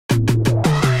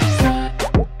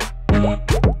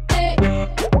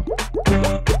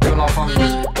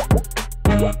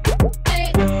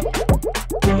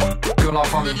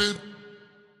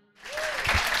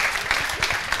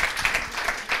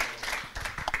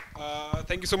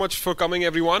Thank you so much for coming,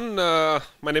 everyone.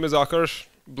 My name is Akarsh,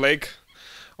 Blake,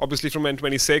 obviously from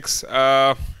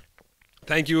N26.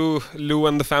 Thank you, Lou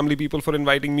and the family people, for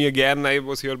inviting me again. I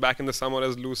was here back in the summer,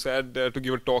 as Lou said, to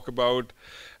give a talk about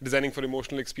designing for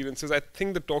emotional experiences. I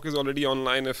think the talk is already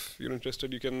online. If you're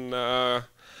interested, you can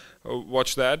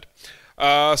watch that.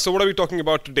 So what are we talking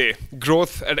about today?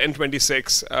 Growth at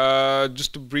N26.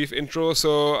 Just a brief intro.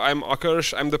 So I'm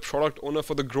Akarsh. I'm the product owner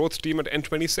for the growth team at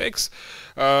N26.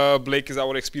 Blake is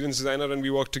our experience designer, and we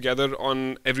work together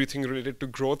on everything related to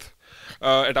growth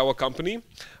at our company.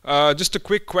 Just a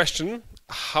quick question.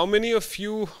 How many of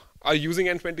you are using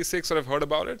N26 or have heard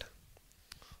about it?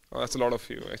 Oh, that's a lot of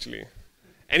you, actually.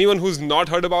 Anyone who's not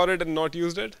heard about it and not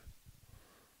used it?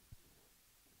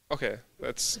 Okay,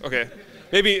 that's okay.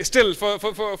 Maybe still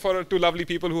for two lovely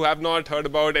people who have not heard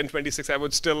about N26, I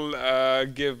would still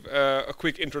give a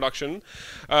quick introduction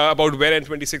about where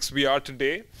N26 we are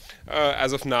today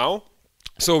as of now.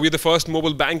 So we're the first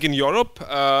mobile bank in Europe.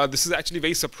 This is actually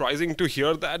very surprising to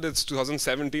hear that. It's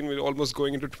 2017, we're almost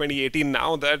going into 2018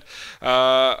 now, that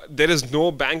there is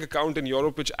no bank account in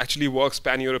Europe which actually works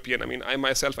pan-European. I mean, I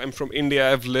myself, I'm from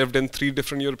India. I've lived in 3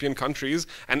 different European countries,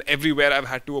 and everywhere I've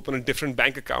had to open a different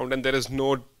bank account, and there is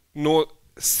no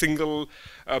single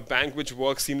bank which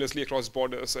works seamlessly across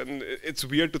borders. And it's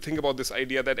weird to think about this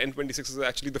idea that N26 is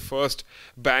actually the first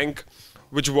bank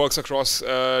which works across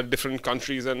different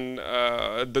countries, and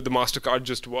the MasterCard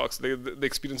just works. The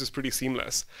experience is pretty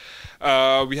seamless.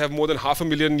 We have more than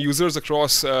 500,000 users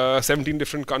across 17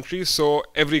 different countries. So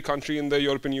every country in the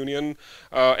European Union,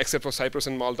 except for Cyprus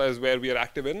and Malta, is where we are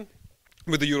active in,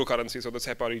 with the euro currency, so the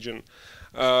SEPA region.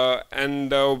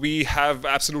 We have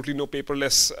absolutely no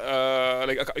paperless,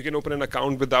 you can open an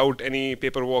account without any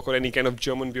paperwork or any kind of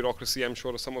German bureaucracy. I'm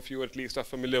sure some of you at least are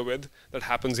familiar with that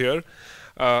happens here.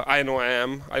 I know I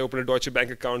am. I opened a Deutsche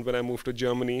Bank account when I moved to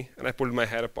Germany, and I pulled my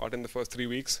hair apart in the first 3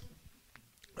 weeks.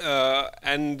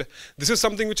 And this is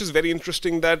something which is very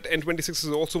interesting, that N26 is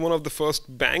also one of the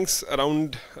first banks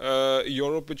around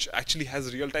Europe which actually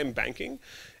has real-time banking.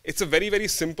 It's a very, very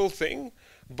simple thing,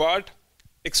 but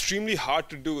extremely hard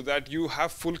to do, that you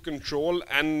have full control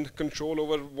and control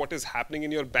over what is happening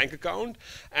in your bank account.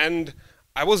 And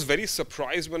I was very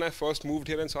surprised when I first moved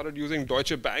here and started using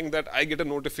Deutsche Bank that I get a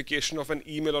notification of an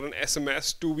email or an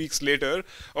SMS 2 weeks later,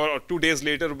 or 2 days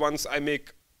later, once I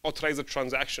authorize a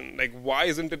transaction. Like, why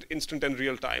isn't it instant and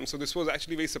real time? So this was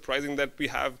actually very surprising that we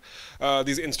have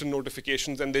these instant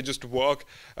notifications, and they just work,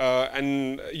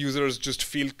 and users just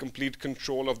feel complete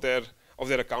control of their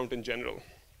account in general.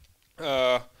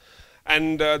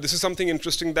 This is something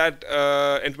interesting that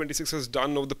N26 has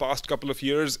done over the past couple of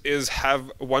years, is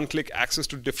have one-click access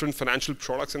to different financial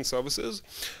products and services.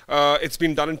 It's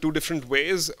been done in 2 different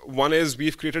ways. One is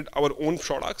we've created our own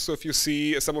products. So if you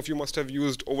see, some of you must have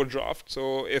used overdraft.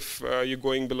 So if you're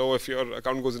going below, if your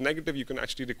account goes negative, you can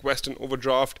actually request an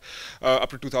overdraft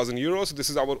up to 2,000 euros. So this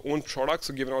is our own product,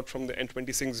 so given out from the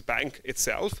N26 bank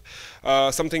itself.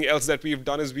 Something else that we've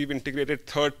done is we've integrated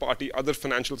third-party other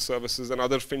financial services and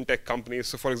other fintech companies.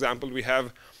 So for example, we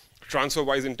have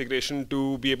TransferWise integration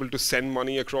to be able to send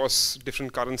money across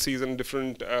different currencies and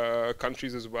different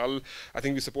countries as well. I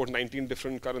think we support 19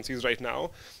 different currencies right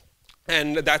now.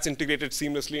 And that's integrated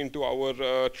seamlessly into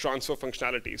our transfer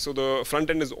functionality. So the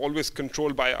front end is always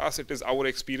controlled by us. It is our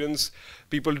experience.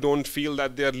 People don't feel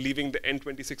that they're leaving the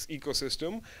N26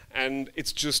 ecosystem, and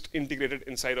it's just integrated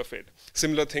inside of it.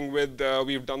 Similar thing with,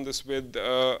 we've done this with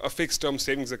a fixed term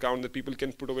savings account that people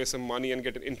can put away some money and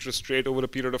get an interest rate over a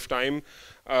period of time.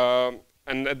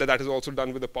 And that is also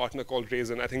done with a partner called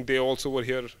Raisin. I think they also were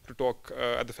here to talk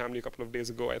at the family a couple of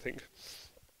days ago, I think.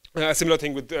 Similar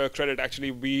thing with credit.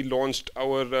 Actually, we launched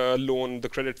our loan, the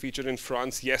credit feature in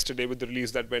France yesterday with the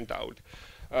release that went out.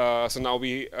 So now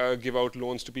we give out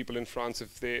loans to people in France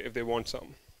if they want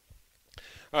some.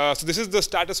 So this is the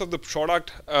status of the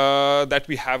product that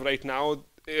we have right now.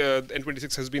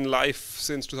 N26 has been live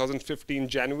since 2015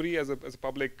 January as a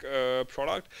public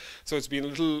product. So it's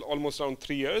been almost around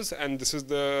 3 years, and this is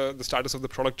the status of the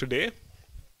product today.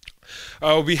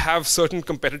 We have certain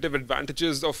competitive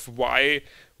advantages of why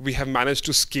we have managed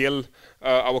to scale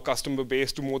our customer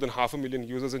base to more than 500,000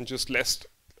 users in just less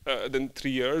than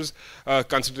 3 years,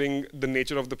 considering the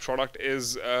nature of the product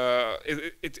is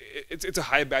it's a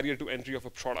high barrier to entry of a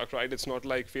product, right? It's not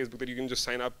like Facebook that you can just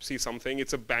sign up, see something.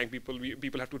 It's a bank.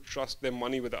 People have to trust their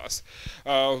money with us.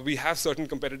 We have certain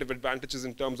competitive advantages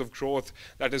in terms of growth.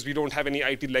 That is, we don't have any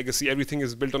IT legacy. Everything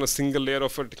is built on a single layer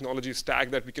of a technology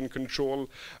stack that we can control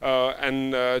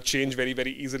and change very,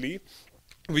 very easily.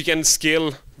 we can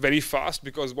scale very fast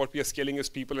because what we are scaling is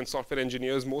people and software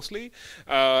engineers mostly,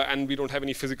 and we don't have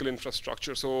any physical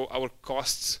infrastructure. So our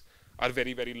costs are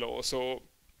very, very low. So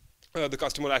the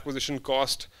customer acquisition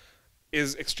cost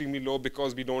is extremely low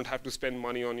because we don't have to spend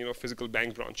money on physical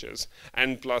bank branches.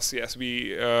 And plus, yes,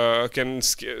 we can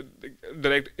scale.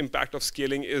 Direct impact of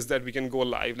scaling is that we can go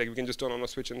live. Like we can just turn on a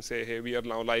switch and say, hey, we are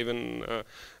now live in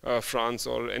France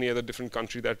or any other different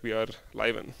country that we are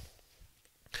live in.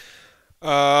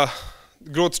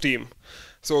 Growth team.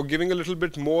 So giving a little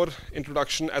bit more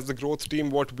introduction as the growth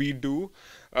team, what we do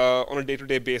on a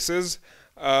day-to-day basis.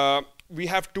 We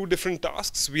have two different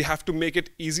tasks. We have to make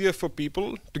it easier for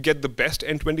people to get the best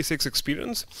N26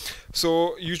 experience.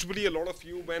 So usually a lot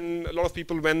of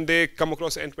people when they come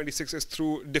across N26 is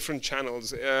through different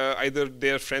channels. Either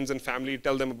their friends and family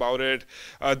tell them about it,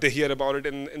 they hear about it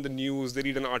in the news, they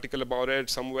read an article about it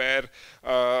somewhere,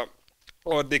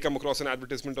 or they come across an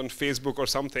advertisement on Facebook or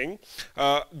something.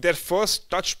 Their first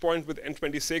touch point with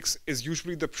N26 is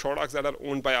usually the products that are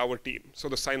owned by our team. So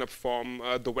the sign-up form,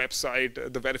 the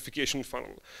website, the verification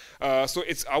funnel. So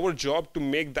it's our job to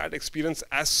make that experience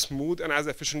as smooth and as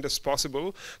efficient as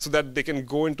possible so that they can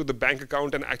go into the bank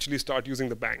account and actually start using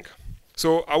the bank.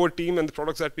 So our team and the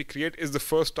products that we create is the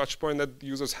first touch point that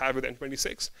users have with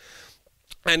N26.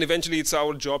 And eventually it's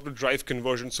our job to drive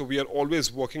conversion. So we are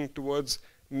always working towards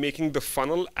making the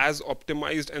funnel as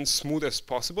optimized and smooth as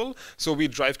possible. So we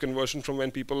drive conversion from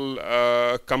when people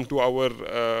come to our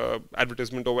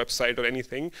advertisement or website or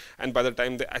anything, and by the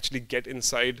time they actually get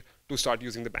inside to start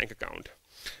using the bank account.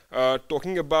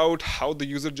 Talking about how the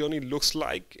user journey looks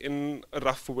like in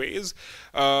rough ways,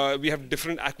 we have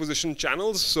different acquisition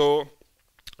channels. So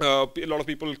a lot of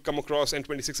people come across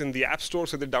N26 in the App Store,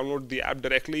 so they download the app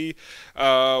directly.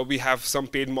 We have some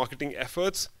paid marketing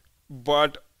efforts,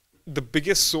 but the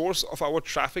biggest source of our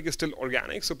traffic is still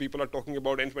organic. So people are talking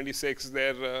about N26,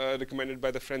 they're recommended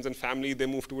by the friends and family, they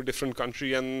move to a different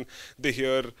country and they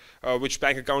hear which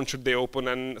bank account should they open.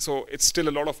 And so it's still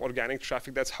a lot of organic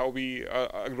traffic. That's how we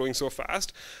are growing so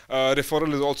fast.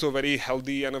 Referral is also very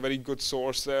healthy and a very good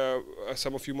source.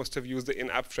 Some of you must have used the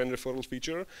in-app friend referral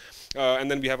feature. And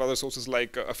then we have other sources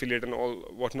like affiliate and all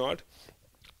whatnot.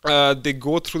 They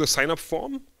go through the sign-up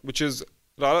form, which is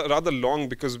rather long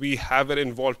because we have an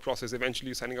involved process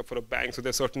eventually signing up for a bank. So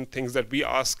there's certain things that we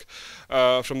ask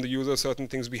from the user, certain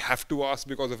things we have to ask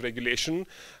because of regulation,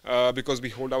 because we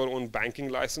hold our own banking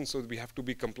license, so we have to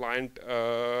be compliant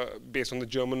based on the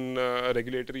German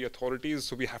regulatory authorities.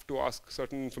 So we have to ask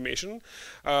certain information.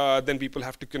 Then people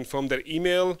have to confirm their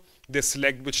email. They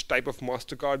select which type of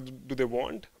MasterCard do they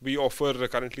want. We offer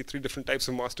currently 3 different types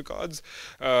of MasterCards.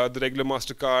 The regular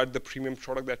MasterCard, the premium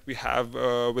product that we have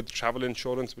with travel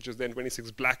insurance, which is the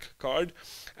N26 Black card.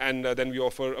 And then we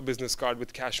offer a business card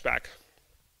with cashback.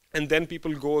 And then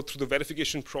people go through the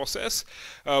verification process,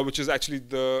 which is actually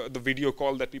the video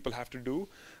call that people have to do.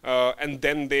 And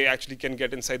then they actually can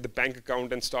get inside the bank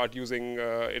account and start using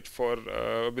it for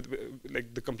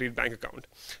like the complete bank account.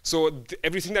 So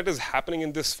everything that is happening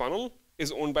in this funnel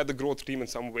is owned by the growth team in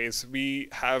some ways. We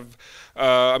have,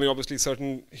 I mean, obviously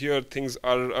certain here things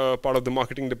are part of the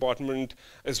marketing department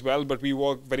as well, but we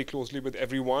work very closely with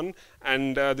everyone,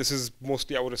 and this is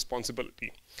mostly our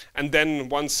responsibility. And then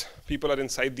once people are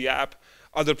inside the app,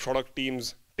 other product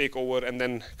teams take over and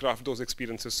then craft those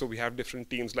experiences. So we have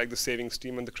different teams like the savings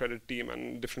team and the credit team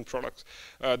and different products,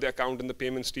 the account and the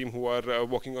payments team who are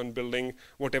working on building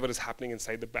whatever is happening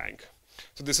inside the bank.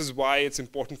 So this is why it's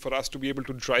important for us to be able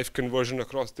to drive conversion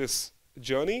across this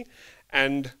journey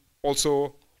and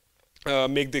also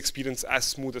make the experience as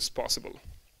smooth as possible.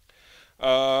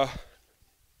 Talking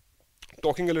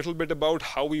a little bit about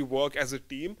how we work as a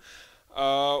team.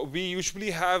 We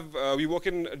usually have, we work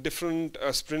in different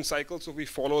sprint cycles. So we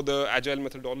follow the agile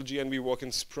methodology and we work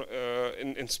in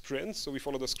sprints. So we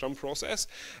follow the Scrum process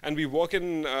and we work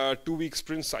in 2-week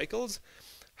sprint cycles.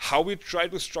 How we try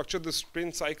to structure the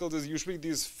sprint cycles is usually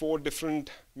these 4 different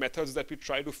methods that we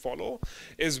try to follow.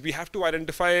 Is we have to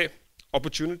identify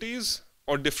opportunities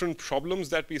or different problems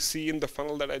that we see in the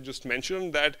funnel that I just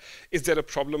mentioned. That is there a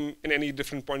problem in any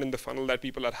different point in the funnel that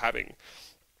people are having?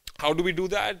 How do we do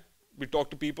that? We talk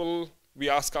to people, we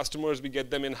ask customers, we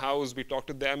get them in-house, we talk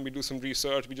to them, we do some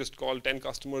research. We just call 10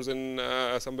 customers in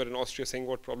somewhere in Austria saying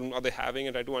what problem are they having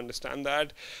and try to understand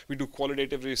that. We do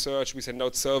qualitative research, we send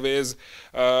out surveys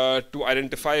to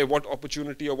identify what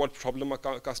opportunity or what problem are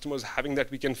customers having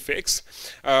that we can fix,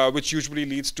 which usually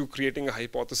leads to creating a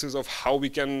hypothesis of how we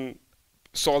can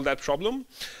solve that problem.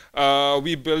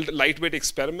 We build lightweight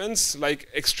experiments, like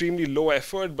extremely low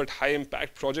effort but high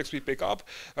impact projects we pick up,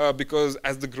 because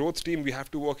as the growth team, we have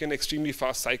to work in extremely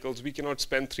fast cycles. We cannot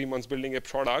spend 3 months building a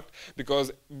product,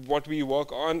 because what we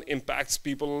work on impacts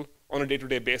people on a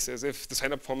day-to-day basis. If the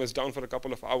sign-up form is down for a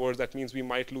couple of hours, that means we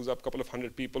might lose up a couple of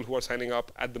hundred people who are signing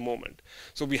up at the moment.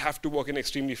 So we have to work in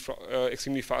extremely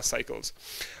fast cycles.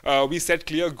 We set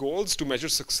clear goals to measure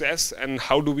success, and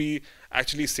how do we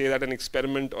actually say that an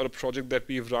experiment or a project that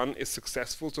we've run is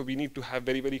successful. So we need to have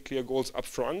very, very clear goals up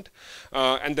front.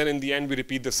 And then in the end, we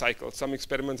repeat the cycle. Some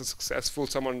experiments are successful,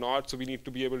 some are not. So we need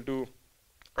to be able to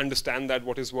understand that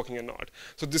what is working and not.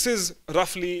 So this is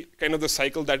roughly kind of the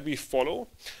cycle that we follow.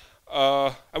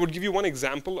 I would give you one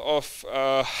example of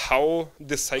how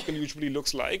this cycle usually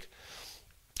looks like.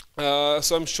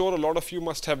 So I'm sure a lot of you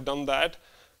must have done that.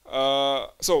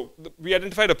 We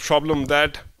identified a problem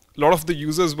that a lot of the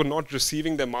users were not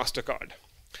receiving their MasterCard.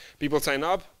 People sign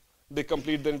up, they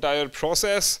complete the entire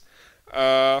process,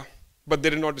 but they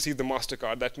did not receive the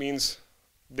MasterCard. That means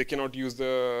they cannot use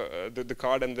the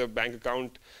card and the bank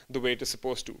account the way it is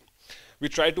supposed to. We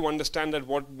try to understand that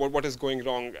what is going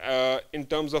wrong. In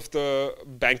terms of the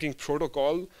banking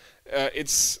protocol,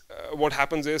 what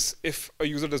happens is if a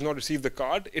user does not receive the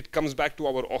card, it comes back to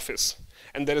our office.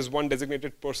 And there is one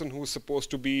designated person who is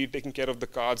supposed to be taking care of the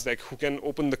cards, like who can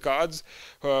open the cards,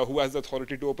 who has the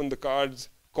authority to open the cards,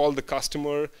 call the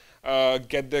customer,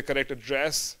 get the correct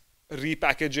address,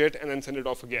 repackage it, and then send it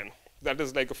off again. That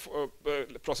is like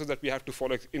a process that we have to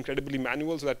follow, incredibly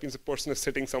manual. So that means a person is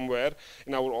sitting somewhere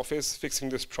in our office fixing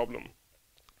this problem.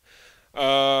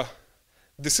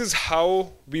 This is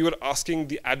how we were asking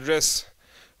the address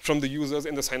from the users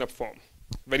in the sign-up form.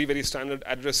 Very, very standard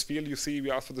address field. You see,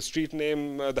 we ask for the street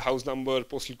name, the house number,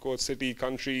 postal code, city,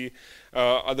 country,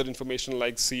 other information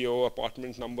like CO,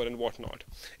 apartment number, and whatnot.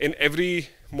 In every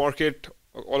market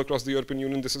all across the European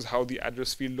Union, this is how the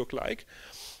address field look like.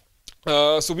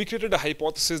 So we created a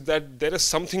hypothesis that there is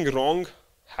something wrong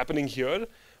happening here,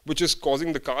 which is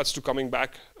causing the cards to coming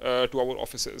back to our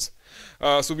offices.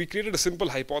 So we created a simple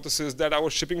hypothesis that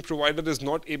our shipping provider is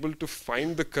not able to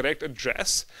find the correct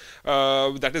address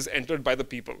that is entered by the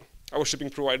people. Our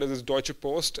shipping providers is Deutsche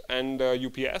Post and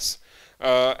UPS,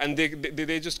 and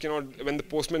they just cannot. When the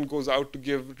postman goes out to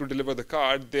deliver the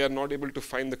card, they are not able to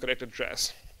find the correct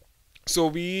address. So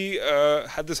we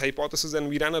had this hypothesis, and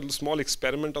we ran a small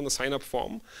experiment on the sign-up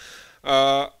form.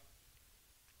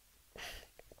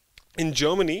 In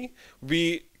Germany,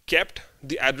 we kept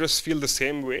the address field the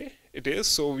same way it is.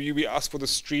 So we asked for the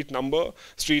street number,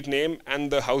 street name, and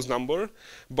the house number.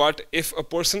 But if a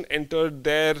person entered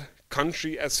their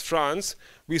country as France,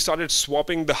 we started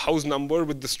swapping the house number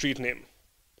with the street name.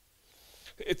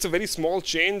 It's a very small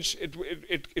change.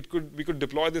 We could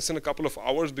deploy this in a couple of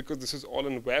hours because this is all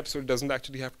in web, so it doesn't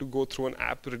actually have to go through an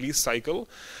app release cycle.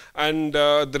 And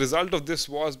the result of this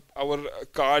was our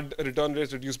card return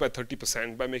rate reduced by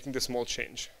 30% by making this small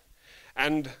change.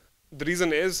 And the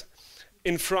reason is,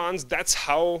 in France, that's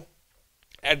how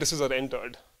addresses are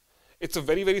entered. It's a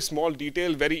very, very small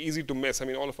detail, very easy to miss. I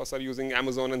mean, all of us are using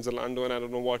Amazon and Zalando and I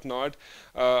don't know what not.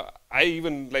 I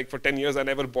even, like for 10 years, I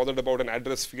never bothered about an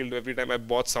address field every time I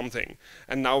bought something.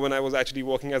 And now when I was actually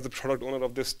working as the product owner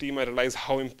of this team, I realized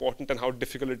how important and how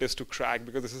difficult it is to crack,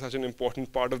 because this is such an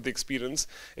important part of the experience.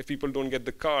 If people don't get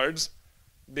the cards,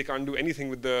 they can't do anything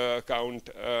with the account.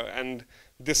 And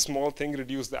this small thing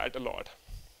reduced that a lot.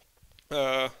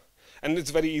 And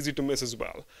it's very easy to miss as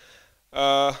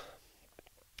well.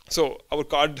 So our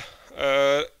card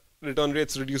return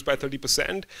rates reduced by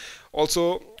 30%.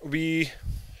 Also,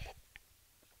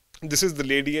 this is the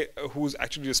lady who's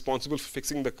actually responsible for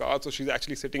fixing the card. So she's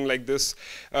actually sitting like this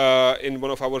in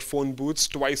one of our phone booths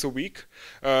twice a week.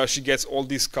 She gets all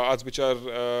these cards which are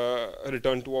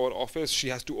returned to our office. She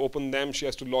has to open them. She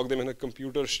has to log them in her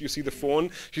computer. You see the phone.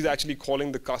 She's actually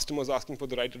calling the customers, asking for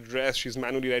the right address. She's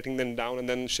manually writing them down and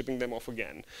then shipping them off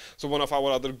again. So one of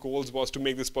our other goals was to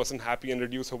make this person happy and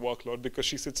reduce her workload, because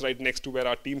she sits right next to where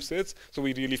our team sits. So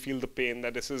we really feel the pain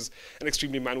that this is an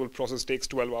extremely manual process. It takes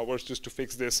 12 hours just to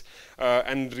fix this.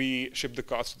 And re-ship the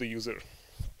cards to the user.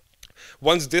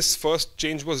 Once this first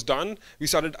change was done, we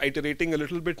started iterating a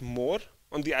little bit more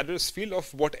on the address field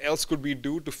of what else could we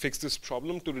do to fix this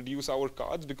problem, to reduce our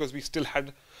cards, because we still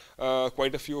had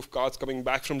quite a few of cards coming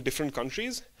back from different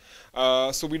countries.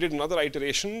 So we did another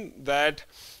iteration that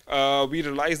we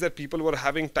realized that people were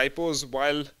having typos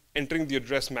while entering the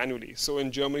address manually. So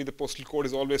in Germany, the postal code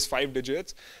is always 5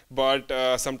 digits, but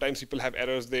sometimes people have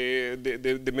errors. They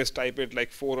mistype it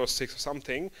like 4 or 6 or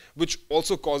something, which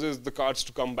also causes the cards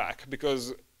to come back,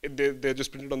 because they're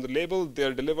just printed on the label,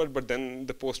 they're delivered, but then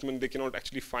the postman, they cannot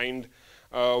actually find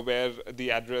where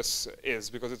the address is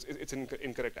because it's an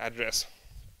incorrect address.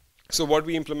 So what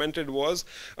we implemented was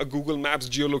a Google Maps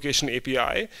geolocation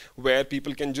API where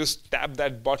people can just tap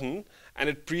that button and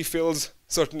it pre-fills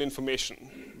certain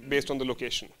information based on the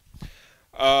location.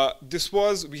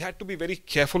 We had to be very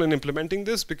careful in implementing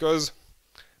this because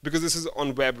this is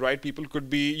on web, right? You could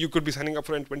be signing up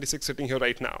for N26 sitting here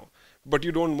right now, but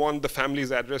you don't want the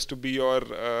family's address to be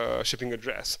your shipping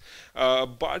address.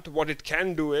 But what it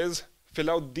can do is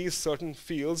fill out these certain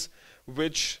fields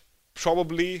which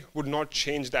probably would not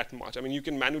change that much. I mean, you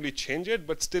can manually change it,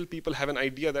 but still people have an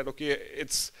idea that, okay,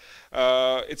 it's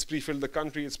pre-filled the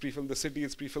country, it's pre-filled the city,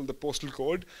 it's pre-filled the postal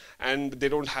code, and they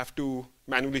don't have to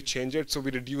manually change it, so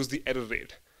we reduce the error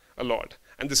rate a lot.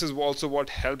 And this is also what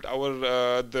helped our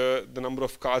the number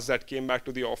of cars that came back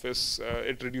to the office.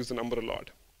 It reduced the number a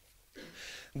lot.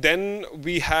 Then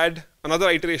we had another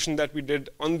iteration that we did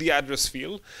on the address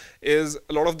field. Is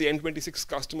a lot of the N26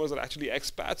 customers are actually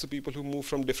expats, so people who move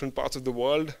from different parts of the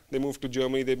world. They move to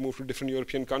Germany, they move to different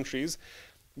European countries,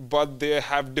 but they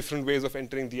have different ways of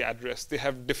entering the address. They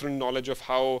have different knowledge of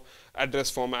how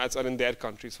address formats are in their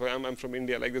countries. So I'm from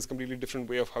India, like there's a completely different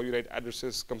way of how you write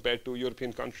addresses compared to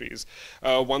European countries.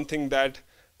 One thing that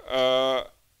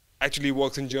actually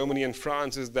works in Germany and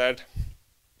France is that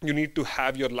you need to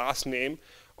have your last name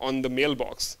on the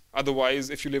mailbox. Otherwise,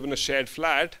 if you live in a shared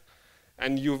flat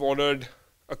and you've ordered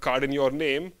a card in your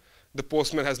name, the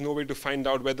postman has no way to find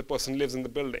out where the person lives in the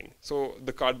building. So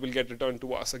the card will get returned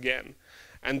to us again.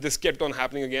 And this kept on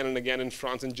happening again and again in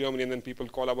France and Germany, and then people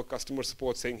call our customer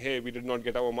support saying, hey, we did not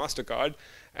get our MasterCard.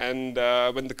 And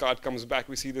when the card comes back,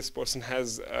 we see this person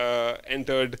has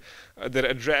entered their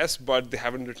address, but they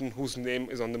haven't written whose name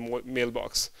is on the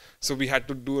mailbox. So we had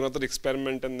to do another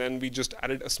experiment, and then we just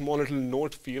added a small little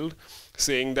note field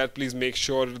saying that please make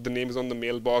sure the name is on the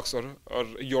mailbox, or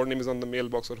your name is on the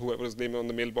mailbox, or whoever's name is on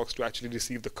the mailbox to actually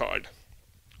receive the card.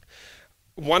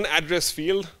 One address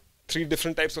field, 3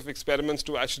 different types of experiments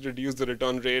to actually reduce the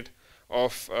return rate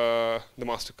of the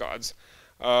MasterCards.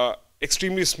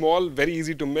 Extremely small, very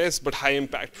easy to miss, but high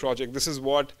impact project. This is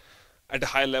what, at a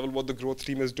high level, what the growth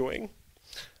team is doing.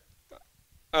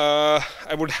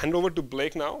 I would hand over to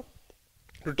Blake now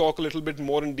to talk a little bit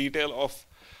more in detail of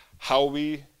how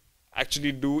we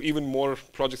actually do even more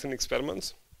projects and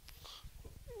experiments.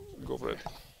 Go for it.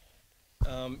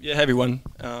 Yeah, hey everyone.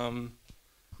 1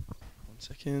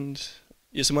 second.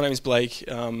 Yeah, so my name is Blake.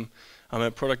 I'm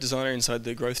a product designer inside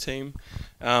the growth team.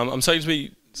 I'm excited to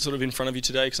be sort of in front of you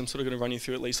today because I'm sort of going to run you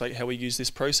through at least like how we use this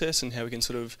process and how we can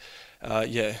sort of,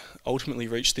 ultimately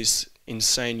reach this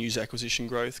insane user acquisition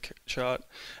growth chart.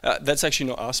 That's actually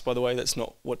not us, by the way. That's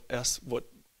not what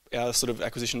our sort of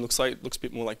acquisition looks like. It looks a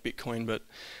bit more like Bitcoin, but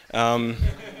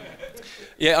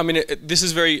yeah, I mean, this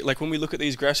is very, like when we look at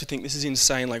these graphs, we think this is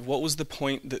insane. Like, what was the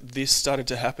point that this started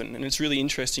to happen? And it's really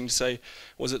interesting to say,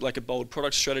 was it like a bold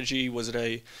product strategy? Was it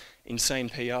a insane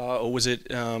PR? Or was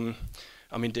it,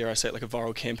 I mean, dare I say it, like a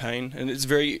viral campaign? And it's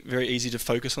very, very easy to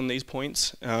focus on these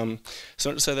points. So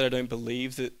not to say that I don't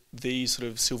believe that these sort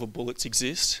of silver bullets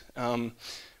exist, but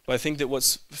I think that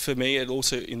what's, for me, and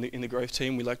also in the growth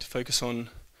team, we like to focus on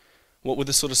what were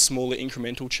the sort of smaller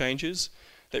incremental changes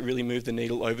that really moved the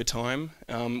needle over time,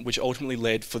 which ultimately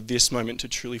led for this moment to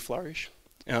truly flourish.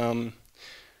 So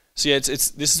yeah,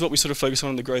 this is what we sort of focus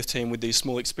on in the growth team with these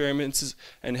small experiments,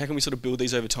 and how can we sort of build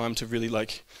these over time to really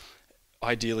like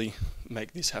ideally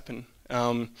make this happen.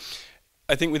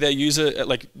 I think with our user,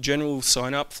 like general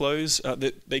sign-up flows,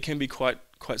 they can be quite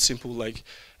simple, like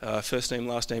first name,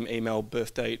 last name, email,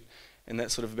 birth date, and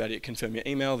that's sort of about it. Confirm your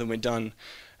email, then we're done.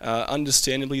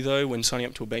 Understandably though, when signing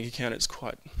up to a bank account, it's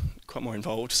quite more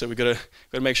involved. So we've got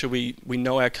to make sure we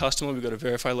know our customer. We've got to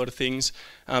verify a lot of things.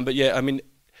 But yeah, I mean,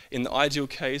 in the ideal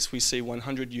case, we see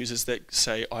 100 users that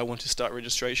say, I want to start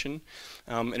registration.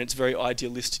 And it's very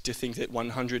idealistic to think that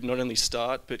 100 not only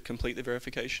start, but complete the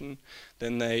verification.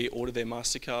 Then they order their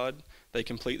MasterCard, they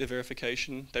complete the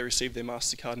verification, they receive their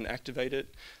MasterCard and activate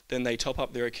it. Then they top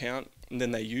up their account, and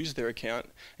then they use their account.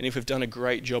 And if we've done a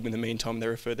great job in the meantime, they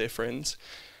refer their friends.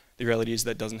 The reality is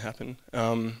that doesn't happen.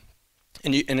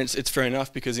 And it's fair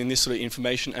enough, because in this sort of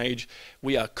information age,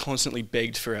 we are constantly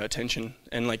begged for our attention.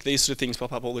 And like these sort of things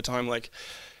pop up all the time. Like,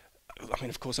 I mean,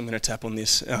 of course I'm going to tap on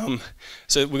this.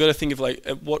 So we've got to think of like,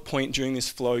 at what point during this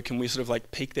flow can we sort of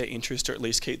like pique their interest, or at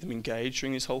least keep them engaged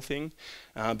during this whole thing?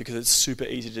 Because it's super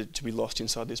easy to be lost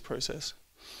inside this process.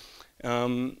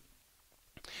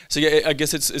 So yeah, I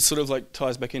guess it's sort of like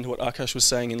ties back into what Akarsh was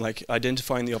saying in like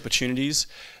identifying the opportunities,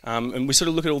 and we sort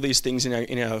of look at all these things in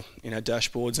our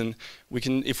dashboards, and we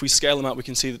can, if we scale them up, we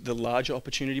can see the larger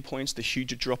opportunity points, the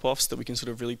huger drop-offs that we can sort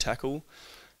of really tackle.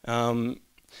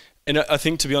 And I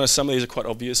think, to be honest, some of these are quite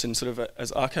obvious, and sort of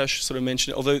as Akarsh sort of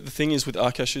mentioned, although the thing is with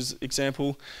Akarsh's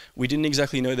example, we didn't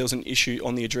exactly know there was an issue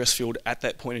on the address field at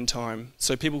that point in time.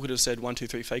 So people could have said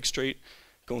 123 Fake Street,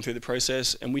 gone through the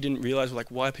process, and we didn't realize,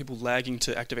 like, why are people lagging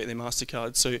to activate their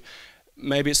MasterCard? So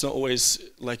maybe it's not always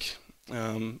like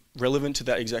relevant to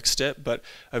that exact step, but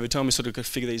over time we sort of could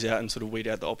figure these out and sort of weed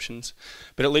out the options.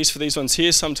 But at least for these ones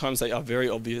here, sometimes they are very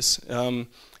obvious.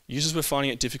 Users were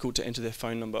finding it difficult to enter their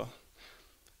phone number.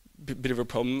 Bit of a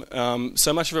problem.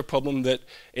 So much of a problem that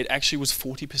it actually was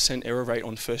 40% error rate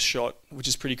on first shot, which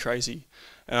is pretty crazy.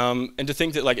 And to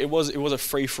think that like it was a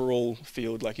free for all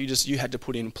field, like you had to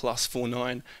put in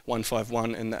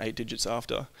 +49151 and the 8 digits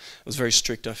after. It was very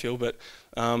strict, I feel, but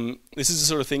this is the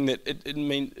sort of thing that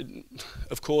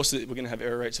of course that we're going to have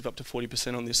error rates of up to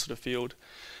 40% on this sort of field.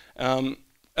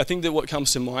 I think that what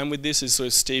comes to mind with this is sort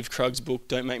of Steve Krug's book,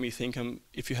 Don't Make Me Think.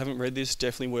 If you haven't read this,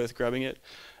 definitely worth grabbing it.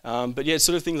 But yeah, it's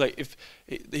sort of things like if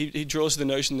he draws the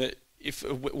notion that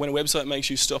when a website makes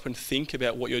you stop and think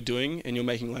about what you're doing and you're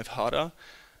making life harder,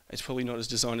 it's probably not as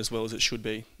designed as well as it should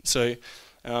be. So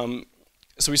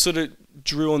we sort of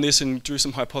drew on this and drew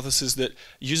some hypotheses that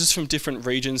users from different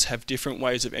regions have different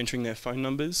ways of entering their phone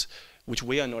numbers, which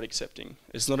we are not accepting.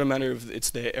 It's not a matter of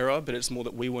it's their error, but it's more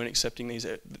that we weren't accepting these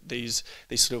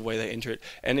sort of way they enter it.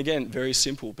 And again, very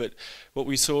simple, but what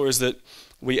we saw is that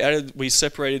we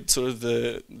separated sort of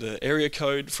the area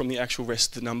code from the actual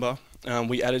rest of the number.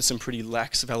 We added some pretty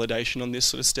lax validation on this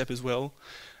sort of step as well.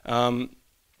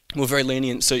 We're very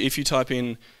lenient, so if you type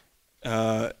in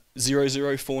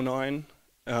 0049,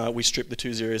 we strip the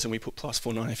 2 zeros and we put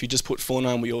 +49. If you just put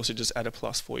 49, we also just add a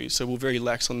plus for you. So we're very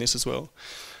lax on this as well.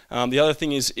 The other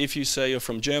thing is, if you say you're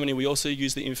from Germany, we also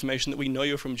use the information that we know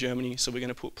you're from Germany, so we're going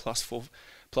to put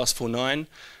 +49.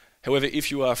 However, if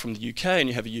you are from the UK and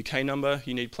you have a UK number,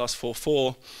 you need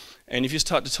 +44. And if you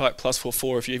start to type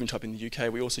 +44, if you even type in the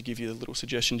UK, we also give you a little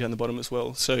suggestion down the bottom as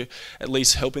well. So at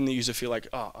least helping the user feel like,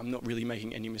 oh, I'm not really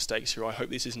making any mistakes here. I hope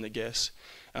this isn't a guess.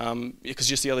 Because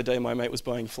just the other day, my mate was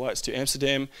buying flights to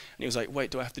Amsterdam, and he was like,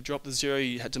 wait, do I have to drop the 0?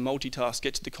 You had to multitask,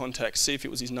 get to the contact, see if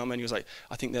it was his number, and he was like,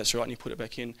 I think that's right, and he put it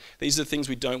back in. These are the things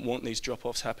we don't want these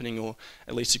drop-offs happening, or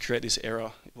at least to create this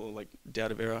error, or like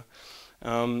doubt of error.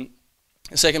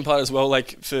 The second part as well,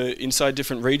 like for inside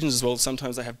different regions as well,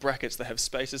 sometimes they have brackets, they have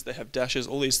spaces, they have dashes,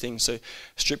 all these things. So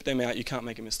strip them out, you can't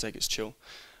make a mistake, it's chill.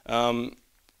 And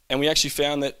we actually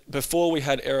found that before we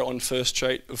had error on first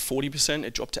rate of 40%,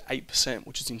 it dropped to 8%,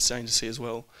 which is insane to see as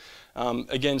well.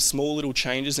 Again, small little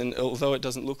changes, and although it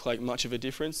doesn't look like much of a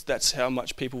difference, that's how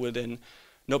much people were then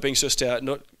not being stressed out,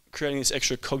 not creating this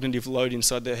extra cognitive load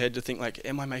inside their head to think like,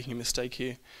 am I making a mistake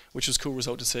here? Which was a cool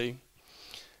result to see.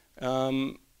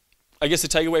 I guess the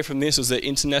takeaway from this was that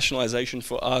internationalization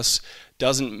for us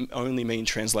doesn't only mean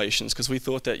translations, because we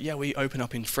thought that, yeah, we open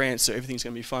up in France, so everything's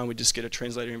going to be fine, we just get a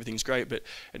translator and everything's great, but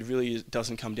it really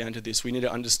doesn't come down to this. We need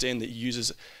to understand that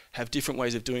users have different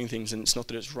ways of doing things, and it's not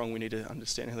that it's wrong, we need to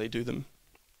understand how they do them.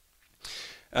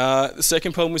 The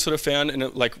second problem we sort of found,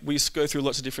 and like we go through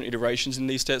lots of different iterations in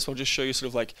these steps, I'll just show you sort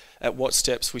of like at what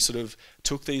steps we sort of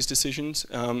took these decisions.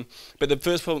 But the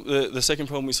first problem, the second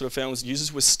problem we sort of found was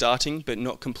users were starting but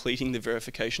not completing the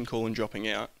verification call and dropping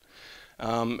out.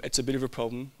 It's a bit of a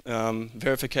problem.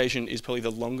 Verification is probably the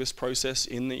longest process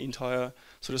in the entire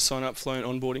sort of sign up flow and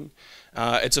onboarding.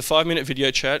 It's a 5-minute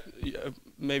video chat.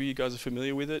 Maybe you guys are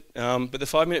familiar with it, but the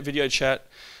 5-minute video chat,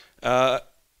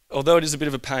 although it is a bit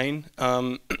of a pain,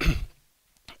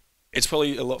 it's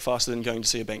probably a lot faster than going to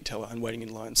see a bank teller and waiting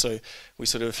in line. So we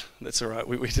sort of, that's all right,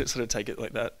 we sort of take it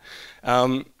like that.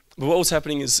 But what was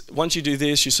happening is once you do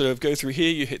this, you sort of go through here,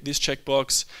 you hit this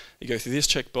checkbox, you go through this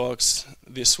checkbox,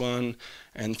 this one,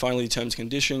 and finally terms and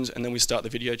conditions, and then we start the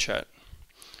video chat.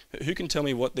 Who can tell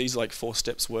me what these like 4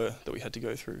 steps were that we had to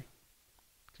go through?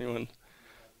 Anyone?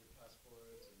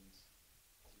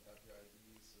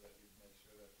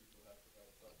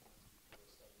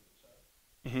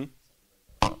 Mm-hmm.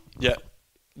 Yeah,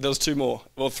 there was 2 more,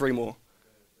 well 3 more.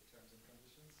 The terms and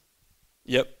conditions?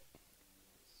 Yep.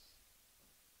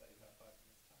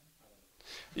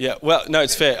 Yeah, well, no,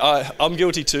 it's fair. I'm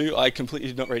guilty too. I completely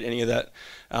did not read any of that.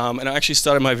 And I actually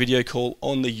started my video call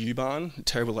on the U-Bahn.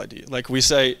 Terrible idea. Like we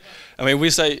say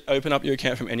open up your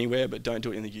account from anywhere, but don't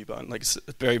do it in the U-Bahn. Like it's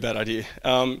a very bad idea.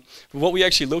 But what we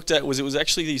actually looked at was it was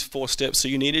actually these 4 steps. So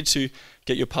you needed to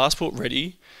get your passport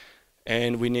ready,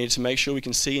 and we needed to make sure we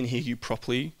can see and hear you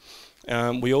properly.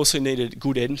 We also needed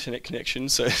good internet connection.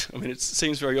 So, I mean, it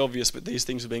seems very obvious, but these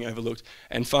things are being overlooked.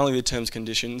 And finally, the terms and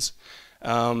conditions.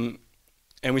 And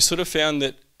we sort of found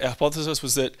that our hypothesis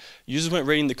was that users weren't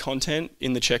reading the content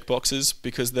in the checkboxes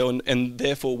because they were, and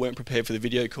therefore weren't prepared for the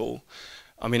video call.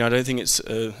 I mean, I don't think it's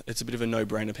a bit of a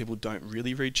no-brainer. People don't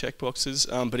really read checkboxes,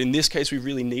 but in this case, we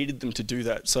really needed them to do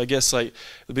that. So I guess like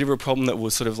a bit of a problem that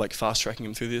was sort of like fast-tracking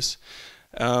them through this.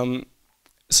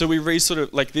 So we sort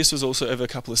of like this was also over a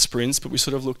couple of sprints, but we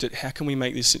sort of looked at how can we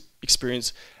make this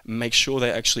experience make sure they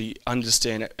actually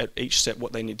understand at each step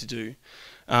what they need to do.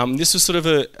 This was sort of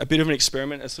a bit of an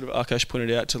experiment, as sort of Akarsh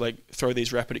pointed out, to like throw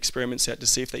these rapid experiments out to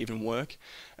see if they even work.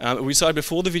 We decided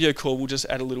before the video call we'll just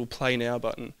add a little play now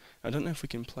button. I don't know if we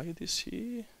can play this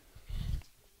here.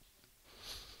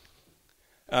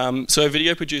 So a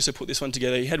video producer put this one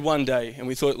together. He had one day, and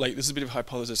we thought, like, this is a bit of a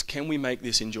hypothesis. Can we make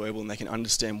this enjoyable and they can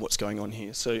understand what's going on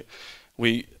here? So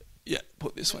we,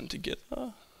 put this one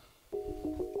together.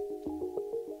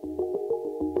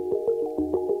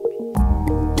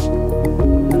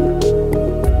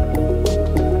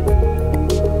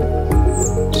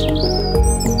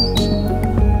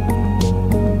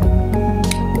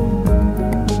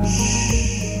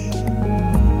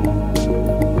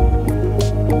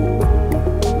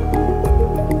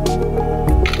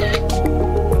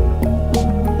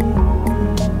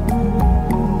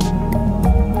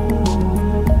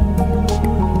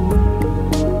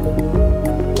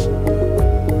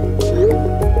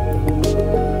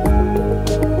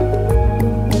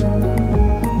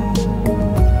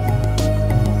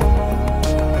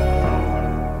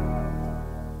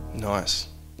 Nice.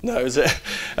 No, it was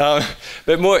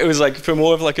but more. It was like for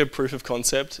more of like a proof of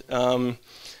concept, and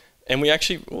we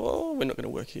actually. Whoa, we're not going to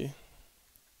work here.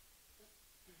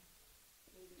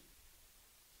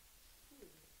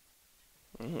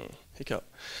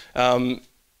 Hiccup.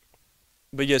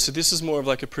 But yeah, so this is more of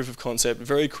like a proof of concept.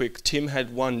 Very quick. Tim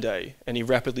had one day, and he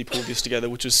rapidly pulled this together,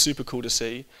 which was super cool to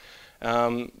see.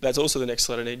 That's also the next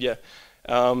slide I need. Yeah,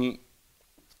 and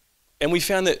we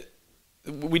found that.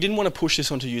 We didn't want to push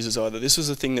this onto users either. This was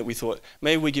the thing that we thought,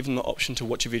 maybe we give them the option to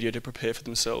watch a video to prepare for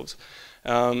themselves.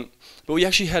 But we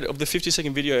actually had, of the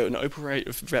 50-second video, an open rate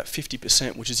of about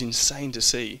 50%, which is insane to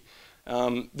see.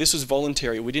 This was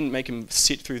voluntary. We didn't make them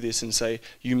sit through this and say,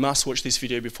 you must watch this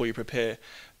video before you prepare.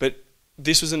 But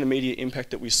this was an immediate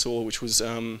impact that we saw, which was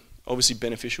obviously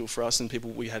beneficial for us and people.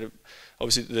 We had,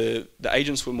 obviously, the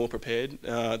agents were more prepared,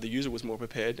 the user was more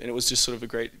prepared, and it was just sort of a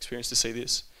great experience to see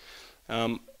this.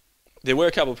 There were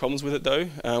a couple of problems with it though.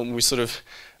 We sort of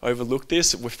overlooked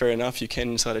this. Well, fair enough, you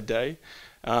can inside a day.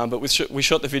 But we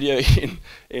shot the video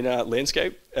in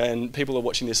landscape, and people are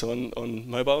watching this on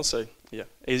mobile, so yeah,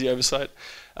 easy oversight.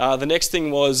 The next thing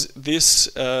was this.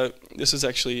 This was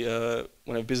actually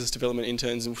one of business development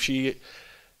interns, and she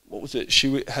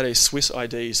had a Swiss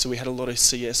ID, so we had a lot of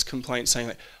CS complaints saying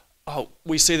like, oh,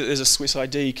 we see that there's a Swiss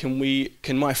ID.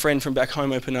 Can my friend from back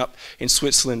home open up in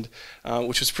Switzerland?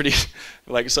 Which was pretty,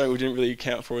 like, something we didn't really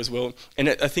account for as well. And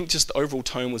I think just the overall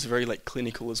tone was very like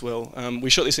clinical as well.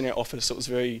 We shot this in our office, so it was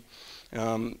very,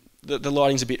 the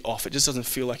lighting's a bit off. It just doesn't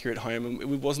feel like you're at home, and it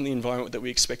wasn't the environment that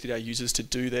we expected our users to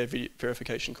do their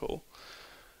verification call.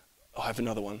 Oh, I have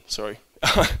another one. Sorry.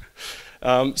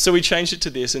 So we changed it to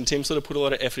this, and Tim sort of put a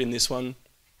lot of effort in this one.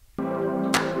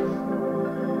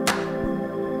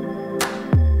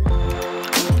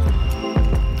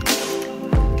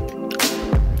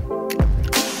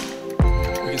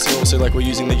 So like we're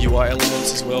using the UI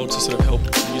elements as well to sort of help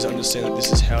the user understand that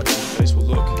this is how the interface will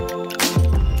look.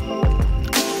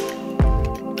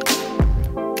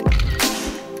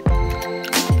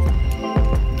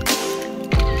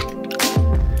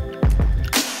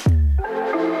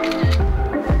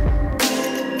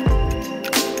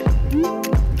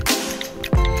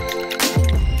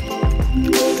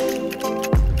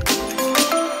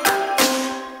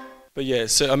 But yeah,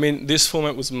 so I mean, this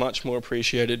format was much more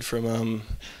appreciated from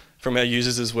our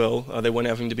users as well. They weren't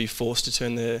having to be forced to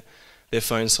turn their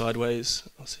phone sideways.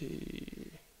 I'll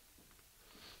see.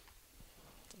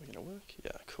 Are we going to work?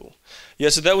 Yeah, cool. Yeah,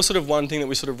 so that was sort of one thing that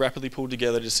we sort of rapidly pulled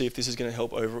together to see if this is going to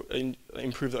help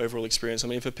improve the overall experience. I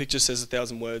mean, if a picture says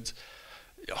 1,000 words,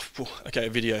 oh, okay, a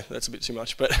video, that's a bit too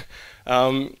much. But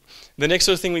the next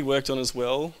sort of thing we worked on as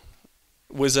well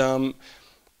was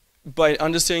by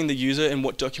understanding the user and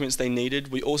what documents they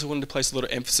needed, we also wanted to place a lot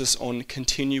of emphasis on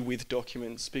continue with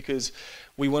documents, because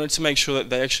we wanted to make sure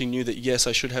that they actually knew that, yes,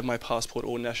 I should have my passport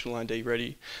or national ID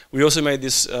ready. We also made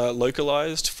this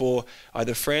localized for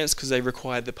either France, because they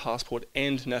required the passport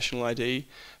and national ID.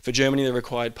 For Germany, they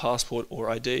required passport or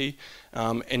ID.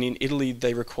 And in Italy,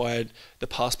 they required the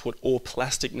passport or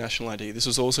plastic national ID. This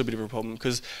was also a bit of a problem,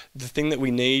 because the thing that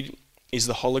we need is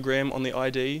the hologram on the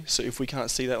ID. So if we can't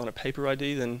see that on a paper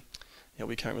ID, then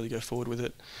we can't really go forward with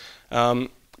it.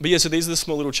 But yeah, so these are the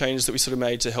small little changes that we sort of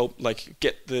made to help like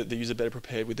get the user better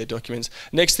prepared with their documents.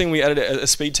 Next thing, we added a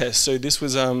speed test. So this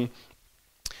was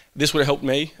this would have helped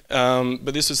me,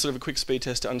 but this was sort of a quick speed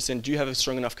test to understand, do you have a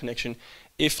strong enough connection?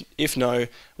 If no,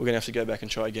 we're going to have to go back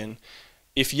and try again.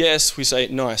 If yes, we say,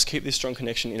 nice, keep this strong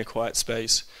connection in a quiet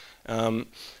space.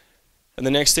 And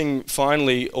the next thing,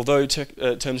 finally, although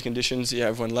terms and conditions, yeah,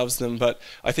 everyone loves them, but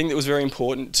I think it was very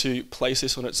important to place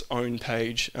this on its own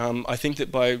page. I think that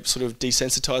by sort of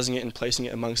desensitizing it and placing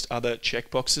it amongst other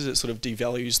checkboxes, it sort of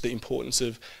devalues the importance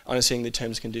of understanding the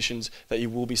terms and conditions that you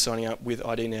will be signing up with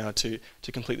ID Now to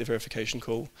complete the verification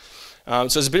call. So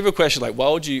it's a bit of a question, like, why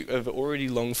would you, of already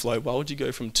long flow, why would you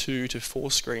go from 2 to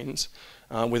 4 screens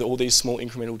with all these small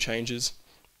incremental changes?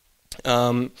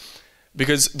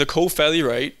 Because the call failure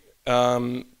rate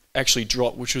actually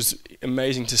dropped, which was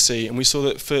amazing to see. And we saw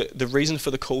that for the reason for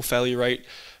the call failure rate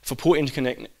for poor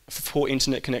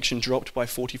internet connection dropped by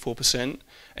 44%,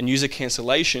 and user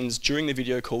cancellations during the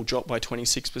video call dropped by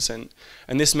 26%.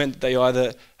 And this meant that they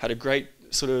either had a great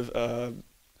sort of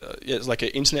like an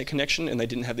internet connection, and they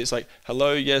didn't have this like,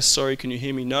 hello, yes, sorry, can you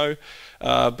hear me, no,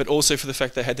 but also for the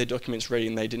fact they had their documents ready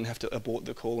and they didn't have to abort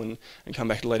the call and come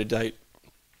back at a later date.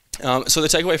 So the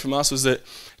takeaway from us was that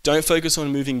don't focus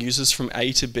on moving users from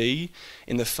A to B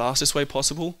in the fastest way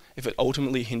possible if it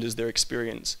ultimately hinders their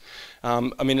experience.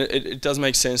 I mean, it does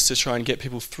make sense to try and get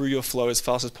people through your flow as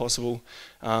fast as possible,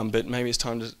 but maybe it's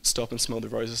time to stop and smell the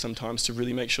roses sometimes to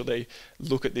really make sure they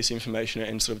look at this information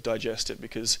and sort of digest it,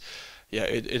 because yeah,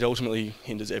 it ultimately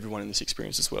hinders everyone in this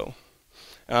experience as well.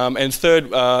 And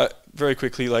third, very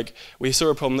quickly, like we saw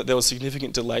a problem that there was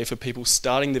significant delay for people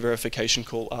starting the verification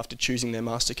call after choosing their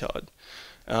MasterCard.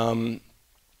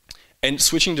 And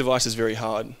switching device is very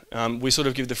hard. We sort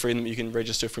of give the freedom that you can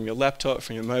register from your laptop,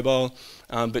 from your mobile,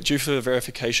 but due for a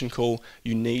verification call,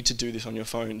 you need to do this on your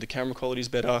phone. The camera quality is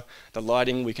better, the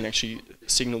lighting, we can actually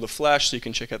signal the flash so you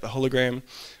can check out the hologram,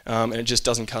 and it just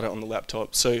doesn't cut it on the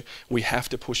laptop. So we have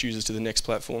to push users to the next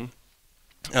platform.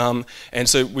 And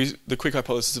so the quick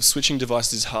hypothesis of switching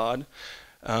devices is hard,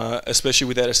 especially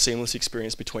without a seamless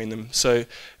experience between them. So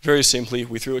very simply,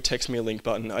 we threw a text me a link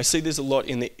button. I see there's a lot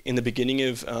in the beginning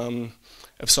of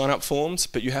sign-up forms,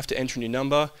 but you have to enter in your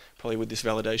number. Probably with this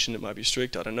validation, it might be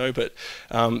strict, I don't know. But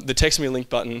the text me a link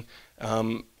button,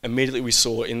 immediately we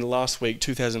saw in the last week,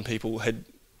 2,000 people had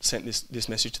sent this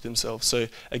message to themselves. So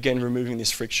again, removing this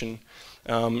friction.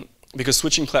 Because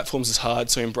switching platforms is hard,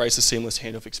 so embrace a seamless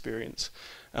handoff experience,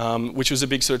 which was a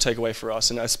big sort of takeaway for us.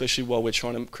 And especially while we're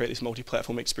trying to create this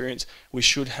multi-platform experience, we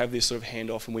should have this sort of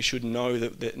handoff, and we should know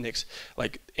that the next,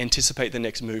 like, anticipate the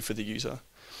next move for the user.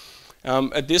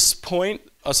 At this point,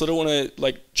 I sort of want to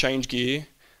like change gear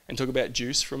and talk about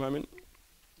Juice for a moment.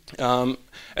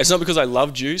 It's not because I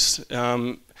love Juice.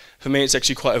 For me, it's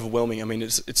actually quite overwhelming. I mean,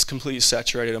 it's completely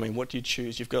saturated. I mean, what do you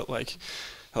choose? You've got like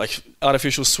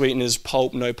artificial sweeteners,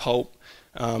 pulp, no pulp.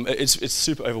 It's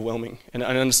super overwhelming, and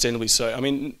understandably so. I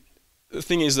mean, the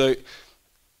thing is though,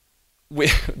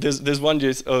 there's one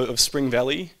juice of Spring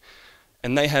Valley,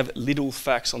 and they have little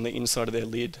facts on the inside of their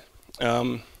lid.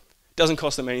 Doesn't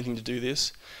cost them anything to do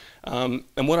this. And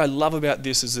what I love about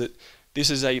this is that this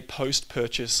is a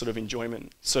post-purchase sort of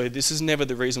enjoyment. So this is never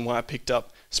the reason why I picked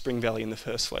up Spring Valley in the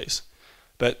first place.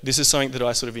 But this is something that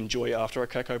I sort of enjoy after I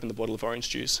crack open the bottle of orange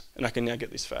juice, and I can now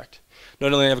get this fact.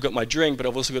 Not only have I got my drink, but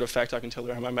I've also got a fact I can tell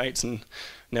around my mates, and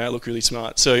now I look really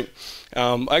smart. So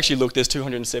I actually looked, there's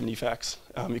 270 facts.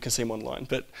 You can see them online.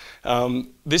 But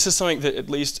this is something that at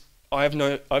least I've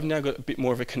now got a bit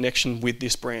more of a connection with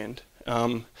this brand.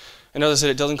 And as I said,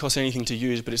 it doesn't cost anything to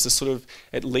use, but it's just sort of,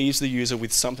 it leaves the user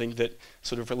with something that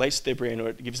sort of relates to their brand, or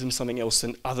it gives them something else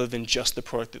other than just the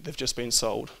product that they've just been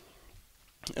sold.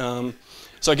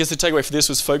 So I guess the takeaway for this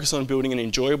was focus on building an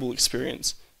enjoyable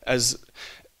experience, as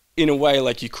in a way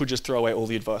like you could just throw away all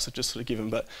the advice I've just sort of given,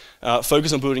 but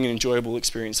focus on building an enjoyable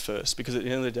experience first, because at the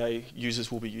end of the day,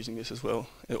 users will be using this as well,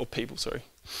 or people, sorry.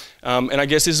 And I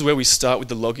guess this is where we start with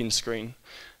the login screen.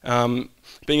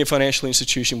 Being a financial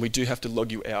institution, we do have to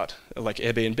log you out. Like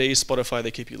Airbnb, Spotify,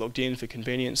 they keep you logged in for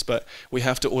convenience, but we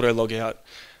have to auto log out.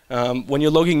 When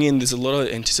you're logging in, there's a lot of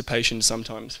anticipation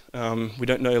sometimes. We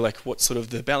don't know like what sort of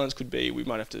the balance could be. We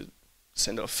might have to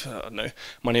send off, I don't know,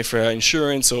 money for our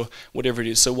insurance or whatever it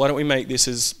is. So why don't we make this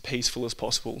as peaceful as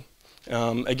possible?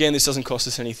 Again, this doesn't cost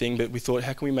us anything, but we thought,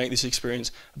 how can we make this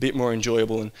experience a bit more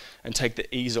enjoyable and take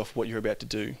the ease off what you're about to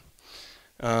do?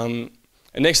 And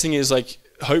next thing is like,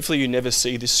 hopefully you never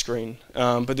see this screen,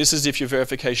 but this is if your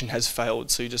verification has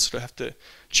failed, so you just sort of have to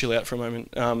chill out for a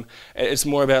moment. It's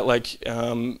more about like,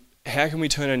 how can we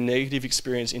turn a negative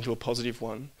experience into a positive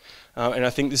one? And I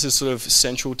think this is sort of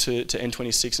central to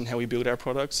N26 and how we build our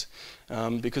products,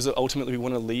 because ultimately we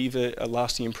want to leave a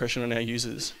lasting impression on our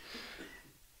users.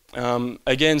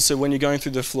 Again, so when you're going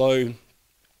through the flow,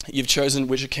 you've chosen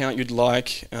which account you'd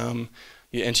like,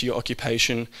 you enter your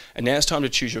occupation, and now it's time to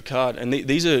choose your card. And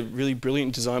these are really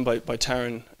brilliant designed by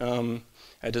Taryn,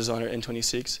 our designer at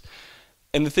N26.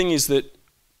 And the thing is that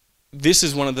this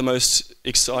is one of the most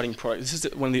exciting products. This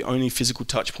is one of the only physical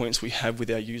touch points we have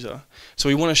with our user. So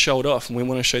we want to show it off, and we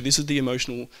want to show this is the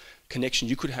emotional connection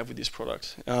you could have with this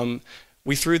product.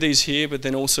 We threw these here, but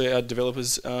then also our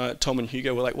developers, Tom and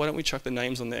Hugo, were like, why don't we chuck the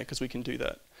names on there, because we can do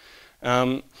that.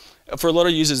 For a lot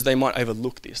of users, they might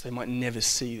overlook this. They might never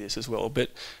see this as well.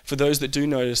 But for those that do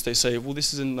notice, they say, well,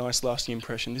 this is a nice lasting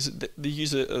impression. This is the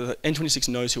user, N26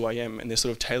 knows who I am, and they're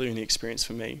sort of tailoring the experience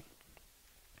for me.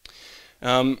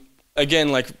 Again,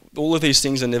 like all of these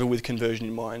things are never with conversion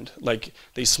in mind, like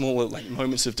these smaller like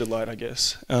moments of delight, I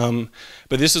guess. But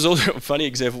this is also a funny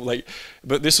example.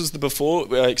 But this was the before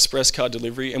express card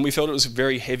delivery, and we felt it was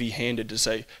very heavy-handed to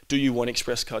say, "Do you want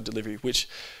express card delivery?" Which,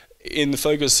 in the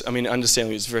focus, I mean,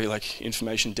 understandably, it's very like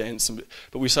information dense.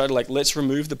 But we decided like, let's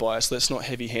remove the bias. Let's not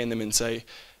heavy-hand them and say,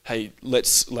 "Hey,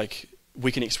 let's like."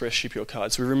 We can express ship your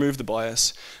card. So we removed the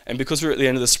bias. And because we're at the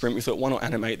end of the sprint, we thought, why not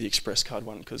animate the express card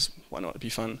one? Because why not? It'd be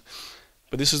fun.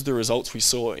 But this is the results we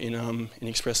saw in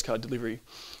express card delivery.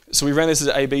 So we ran this as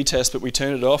an A/B test, but we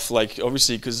turned it off, like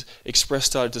obviously because express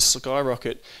started to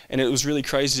skyrocket. And it was really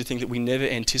crazy to think that we never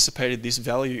anticipated this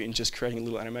value in just creating a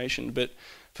little animation. But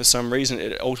for some reason,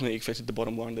 it ultimately affected the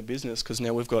bottom line of the business, because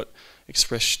now we've got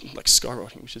express like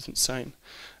skyrocketing, which is insane.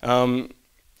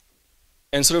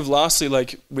 And sort of lastly,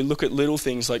 like we look at little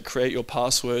things like create your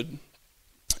password.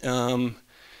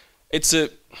 It's a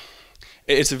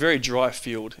very dry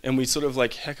field, and we sort of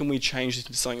like, how can we change this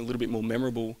into something a little bit more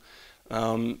memorable?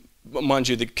 But mind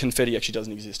you, the confetti actually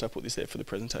doesn't exist. I put this there for the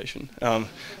presentation. That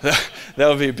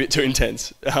would be a bit too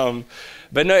intense.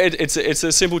 But no, it's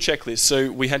a simple checklist. So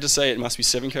we had to say it must be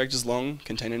 7 characters long,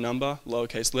 contain a number,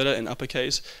 lowercase letter, and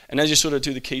uppercase. And as you sort of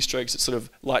do the keystrokes, it sort of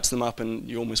lights them up, and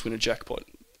you almost win a jackpot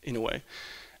in a way.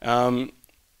 And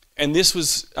this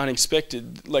was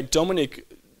unexpected. Like Dominic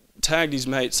tagged his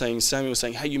mate saying, Samuel was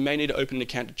saying, hey, you may need to open an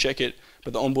account to check it,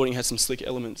 but the onboarding has some slick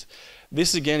elements.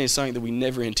 This again is something that we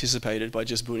never anticipated by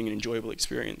just building an enjoyable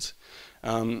experience.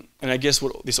 And I guess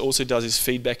what this also does is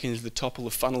feed back into the top of the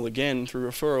funnel again through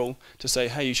referral to say,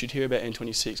 hey, you should hear about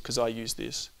N26 because I use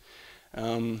this.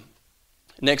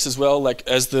 Next as well, like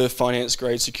as the finance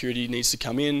grade security needs to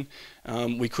come in,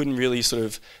 we couldn't really sort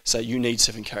of say you need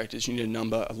 7 characters, you need a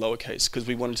number, a lowercase, because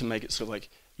we wanted to make it sort of like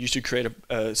you should create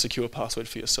a secure password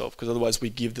for yourself, because otherwise we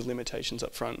give the limitations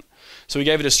up front. So we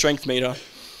gave it a strength meter,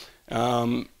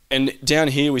 and down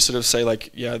here we sort of say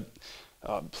like, yeah,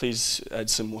 please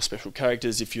add some more special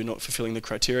characters if you're not fulfilling the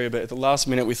criteria. But at the last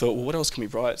minute we thought, well, what else can we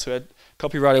write? So our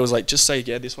copywriter was like, just say,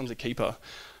 yeah, this one's a keeper.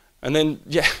 And then,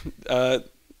 yeah,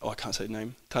 I can't say the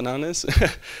name, Tananes,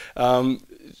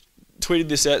 tweeted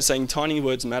this out saying tiny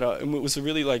words matter. And it was a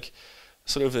really like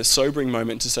sort of a sobering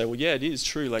moment to say, well, yeah, it is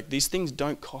true. Like these things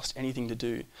don't cost anything to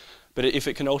do. But if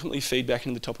it can ultimately feed back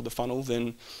into the top of the funnel,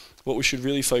 then what we should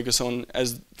really focus on,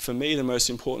 as for me, the most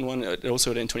important one,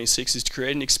 also at N26, is to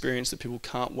create an experience that people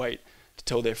can't wait to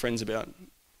tell their friends about.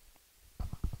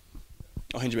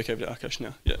 I'll hand you back over to Akarsh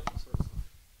now. Yeah.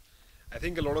 I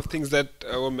think a lot of things that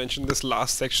were mentioned in this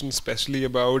last section, especially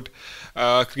about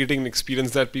creating an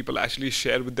experience that people actually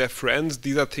share with their friends,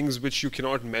 these are things which you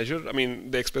cannot measure. I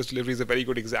mean, the express delivery is a very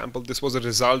good example. This was a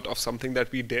result of something that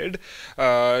we did,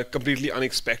 completely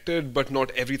unexpected, but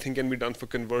not everything can be done for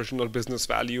conversion or business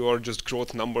value or just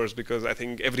growth numbers, because I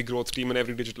think every growth team and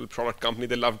every digital product company,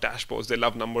 they love dashboards, they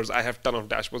love numbers. I have a ton of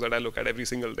dashboards that I look at every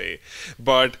single day,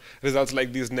 but results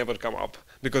like these never come up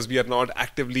because we are not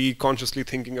actively, consciously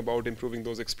thinking about improving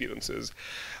those experiences.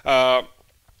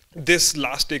 This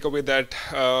last takeaway that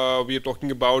we are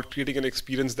talking about, creating an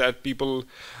experience that people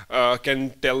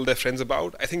can tell their friends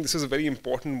about, I think this is a very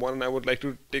important one, and I would like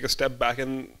to take a step back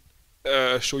and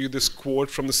show you this quote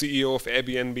from the CEO of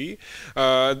Airbnb.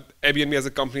 Airbnb as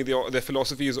a company, their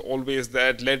philosophy is always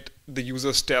that let the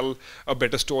users tell a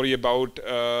better story about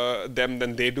them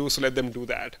than they do, so let them do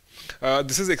that.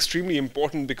 This is extremely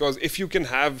important because if you can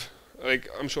have, like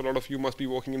I'm sure a lot of you must be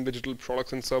working in digital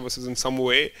products and services in some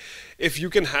way, if you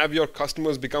can have your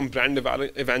customers become brand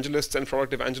evangelists and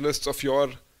product evangelists of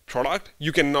your product,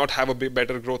 you cannot have a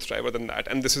better growth driver than that.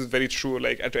 And this is very true.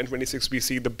 Like at 2026, we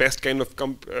see the best kind of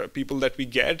people that we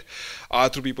get are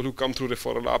through people who come through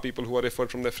referral, are people who are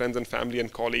referred from their friends and family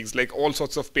and colleagues. Like all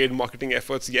sorts of paid marketing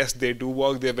efforts, yes, they do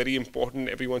work. They're very important.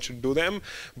 Everyone should do them,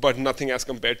 but nothing as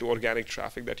compared to organic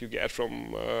traffic that you get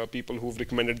from people who've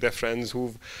recommended their friends,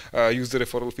 who've used the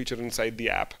referral feature inside the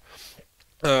app.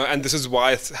 And this is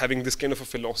why having this kind of a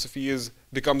philosophy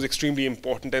becomes extremely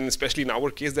important, and especially in our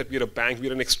case that we're a bank,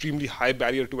 we're an extremely high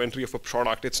barrier to entry of a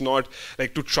product. It's not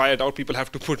like to try it out, people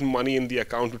have to put money in the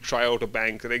account to try out a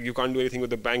bank. Like you can't do anything with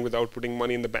the bank without putting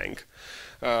money in the bank.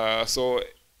 So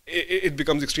it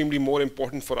becomes extremely more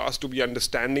important for us to be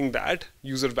understanding that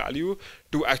user value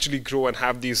to actually grow and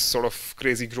have these sort of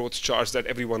crazy growth charts that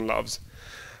everyone loves.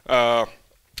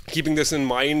 Keeping this in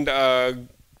mind,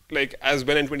 like as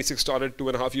when N26 started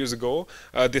 2.5 years ago,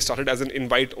 they started as an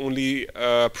invite-only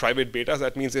private beta.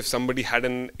 That means if somebody had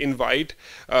an invite,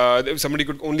 somebody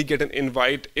could only get an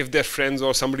invite if their friends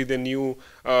or somebody they knew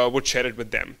would share it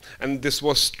with them. And this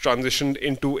was transitioned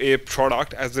into a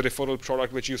product as the referral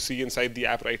product, which you see inside the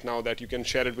app right now, that you can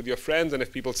share it with your friends, and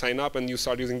if people sign up and you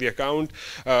start using the account,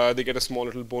 they get a small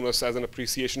little bonus as an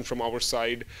appreciation from our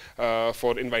side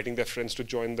for inviting their friends to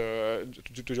join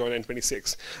join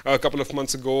N26. A couple of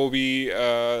months ago,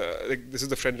 this is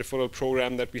the friend referral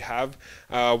program that we have,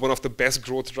 one of the best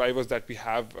growth drivers that we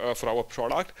have for our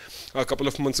product. A couple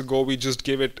of months ago, we just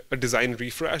gave it a design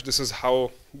refresh. This is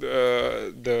how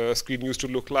the screen used to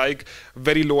look like.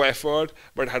 Very low effort,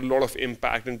 but had a lot of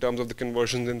impact in terms of the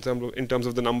conversions, in terms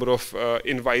of the number of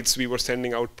invites we were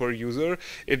sending out per user.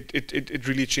 It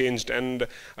really changed, and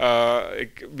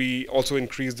we also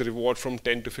increased the reward from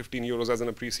 10 to 15 euros as an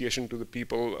appreciation to the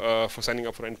people for signing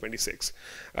up for N26.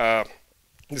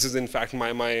 This is in fact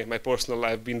my personal.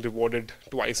 I've been rewarded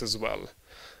twice as well.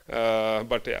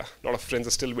 But yeah, a lot of friends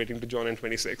are still waiting to join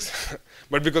N26.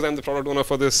 But because I'm the product owner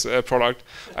for this product,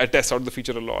 I test out the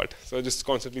feature a lot. So just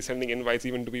constantly sending invites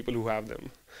even to people who have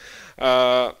them.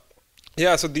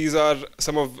 Yeah, so these are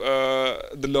some of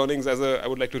the learnings I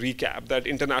would like to recap, that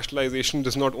internationalization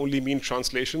does not only mean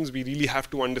translations. We really have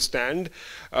to understand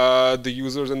the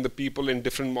users and the people in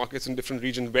different markets, in different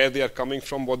regions, where they are coming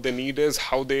from, what their need is,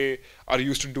 how they are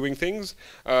used to doing things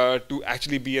to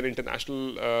actually be an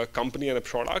international company and a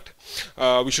product.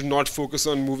 We should not focus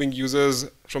on moving users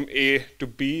from A to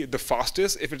B the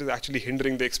fastest if it is actually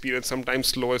hindering the experience. Sometimes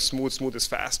slow is smooth, smooth is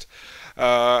fast.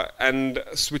 And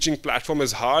switching platform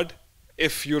is hard.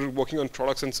 If you're working on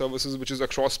products and services which is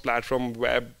across platform,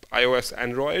 web, iOS,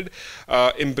 Android,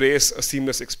 embrace a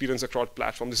seamless experience across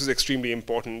platform. This is extremely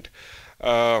important.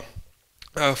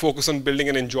 Focus on building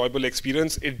an enjoyable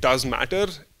experience. It does matter,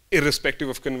 irrespective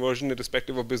of conversion,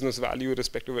 irrespective of business value,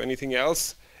 irrespective of anything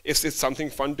else. If it's something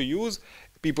fun to use,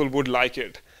 people would like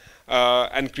it.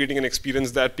 And creating an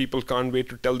experience that people can't wait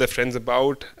to tell their friends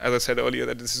about. As I said earlier,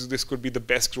 that this could be the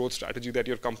best growth strategy that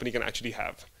your company can actually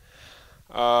have.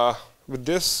 With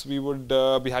this, we would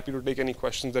be happy to take any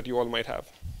questions that you all might have.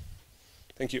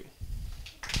 Thank you.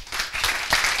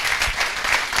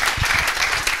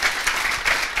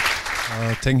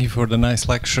 Thank you for the nice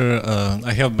lecture.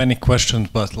 I have many questions,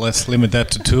 but let's limit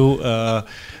that to two.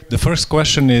 The first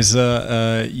question is,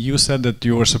 you said that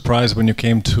you were surprised when you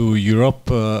came to Europe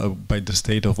by the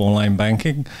state of online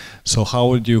banking. So how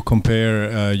would you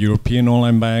compare European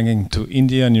online banking to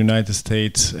India and United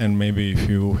States, and maybe if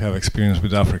you have experience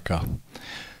with Africa?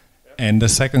 And the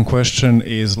second question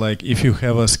is, like, if you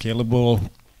have a scalable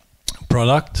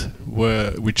product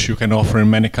which you can offer in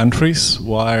many countries,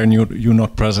 why are you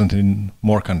not present in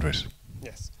more countries?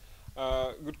 Yes,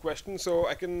 good question. So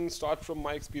I can start from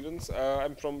my experience.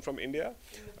 I'm from India.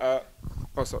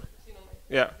 Oh, sorry.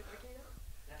 Yeah.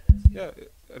 Yeah,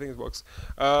 I think it works.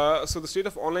 So the state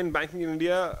of online banking in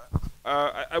India,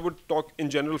 I would talk in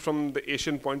general from the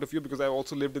Asian point of view, because I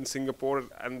also lived in Singapore,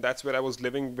 and that's where I was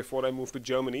living before I moved to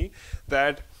Germany.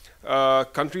 That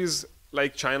countries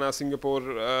like China, Singapore,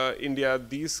 India,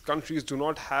 these countries do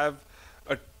not have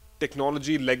a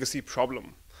technology legacy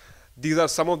problem. these are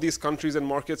some of these countries and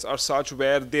markets are such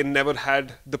where they never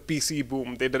had the PC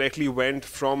boom. They directly went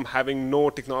from having no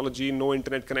technology, no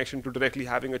internet connection to directly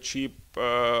having a cheap,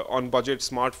 on budget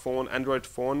smartphone, Android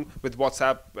phone with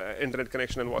WhatsApp, internet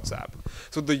connection and WhatsApp.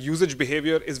 So the usage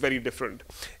behavior is very different.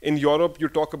 In Europe, you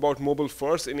talk about mobile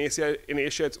first. In Asia,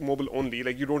 it's mobile only.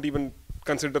 Like you don't even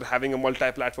consider having a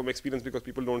multi-platform experience because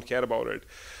people don't care about it.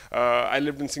 I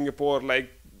lived in Singapore,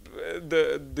 like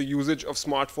the usage of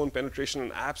smartphone penetration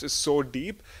and apps is so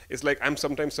deep. It's like I'm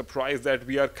sometimes surprised that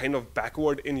we are kind of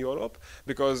backward in Europe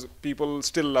because people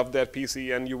still love their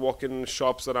PC, and you walk in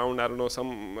shops around, I don't know,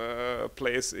 some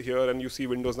place here and you see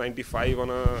Windows 95 on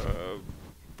a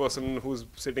person who's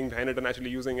sitting behind it and actually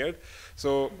using it.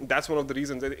 So that's one of the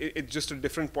reasons. It's just a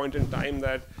different point in time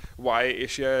that why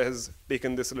Asia has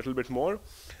taken this a little bit more.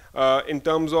 In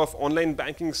terms of online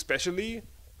banking especially,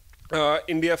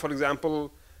 India, for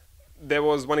example, there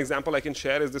was one example I can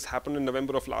share is this happened in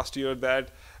November of last year that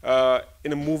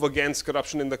in a move against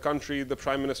corruption in the country, the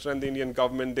Prime Minister and the Indian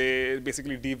government, they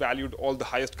basically devalued all the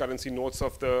highest currency notes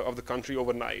of the country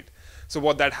overnight. So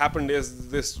what that happened is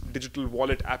this digital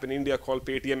wallet app in India called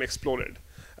Paytm exploded.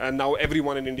 And now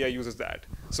everyone in India uses that.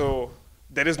 So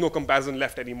there is no comparison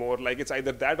left anymore. Like it's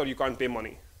either that or you can't pay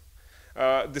money.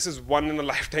 This is one in a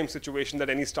lifetime situation that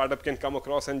any startup can come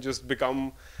across and just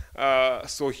become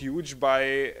so huge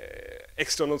by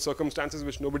external circumstances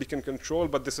which nobody can control,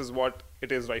 but this is what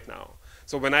it is right now.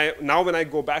 So when I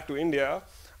go back to India,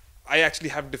 I actually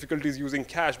have difficulties using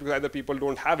cash because either people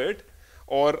don't have it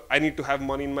or I need to have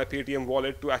money in my Paytm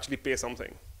wallet to actually pay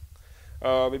something.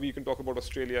 Maybe you can talk about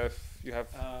Australia if you have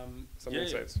some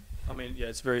insights. I mean, yeah,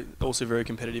 it's also very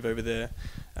competitive over there.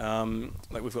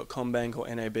 Like we've got Combank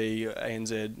or NAB, or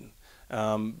ANZ,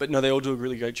 but no, they all do a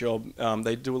really great job.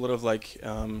 They do a lot of like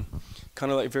kind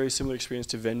of like very similar experience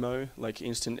to Venmo, like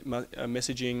instant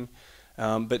messaging.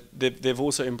 But they've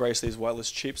also embraced these wireless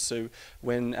chips. So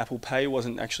when Apple Pay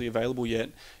wasn't actually available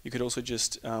yet, you could also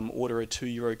just order a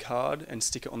 €2 card and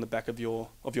stick it on the back of your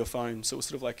phone. So it was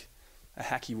sort of like a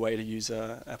hacky way to use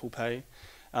Apple Pay.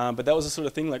 But that was the sort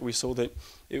of thing, like we saw that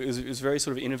it was very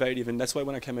sort of innovative, and that's why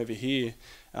when I came over here,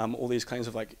 all these kinds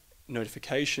of like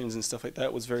notifications and stuff like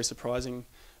that was very surprising.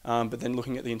 But then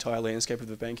looking at the entire landscape of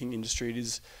the banking industry,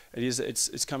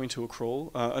 it's coming to a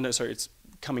crawl. It's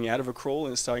coming out of a crawl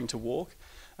and it's starting to walk.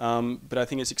 But I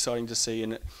think it's exciting to see,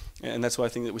 and that's why I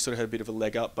think that we sort of had a bit of a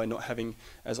leg up by not having,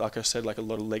 as Akarsh said, like a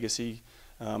lot of legacy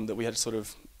that we had to sort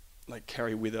of like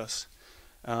carry with us.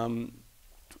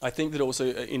 I think that also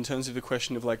in terms of the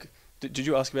question of like, did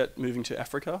you ask about moving to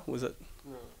Africa? Was it?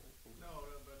 No,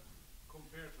 but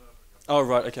compared to Africa. Oh,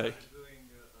 right, okay. I started doing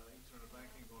internet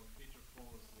banking on feature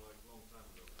phones like a long time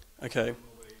ago. Okay.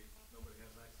 Nobody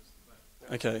has access to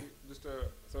that. Okay. Just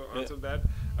so answer that.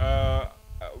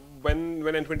 When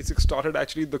N26 started,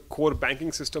 actually the core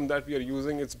banking system that we are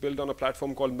using, it's built on a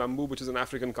platform called Bamboo, which is an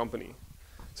African company.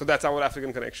 So that's our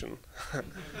African connection.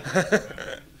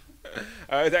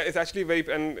 It's actually very,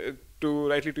 and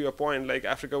rightly to your point, like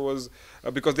Africa was,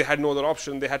 because they had no other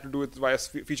option, they had to do it via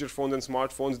feature phones and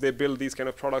smartphones. They build these kind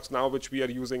of products now, which we are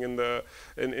using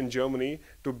in Germany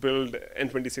to build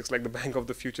N26 like the bank of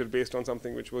the future based on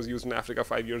something which was used in Africa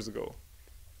 5 years ago.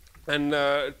 And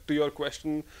to your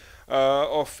question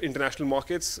of international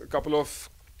markets,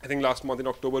 I think last month in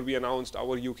October, we announced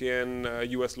our UK and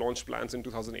US launch plans in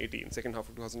 2018. Second half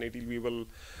of 2018, we will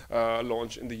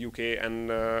launch in the UK and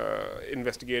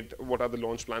investigate what are the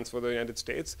launch plans for the United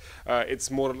States. It's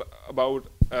more about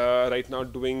right now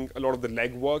doing a lot of the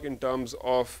legwork in terms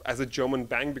of, as a German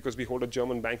bank, because we hold a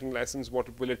German banking license,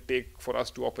 what will it take for us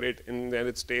to operate in the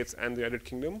United States and the United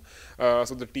Kingdom.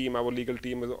 So the team, our legal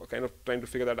team, is kind of trying to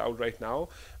figure that out right now.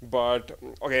 But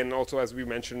again, also as we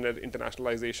mentioned at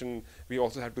internationalization, we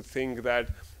also have to think that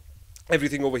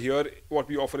everything over here, what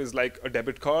we offer is like a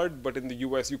debit card, but in the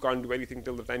US you can't do anything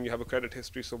till the time you have a credit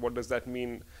history. So what does that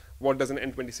mean? What does an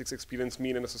N26 experience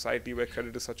mean in a society where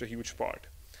credit is such a huge part?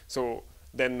 So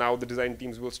then now the design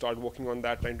teams will start working on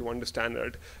that, trying to understand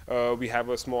it. We have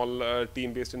a small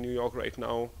team based in New York right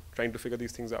now trying to figure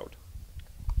these things out.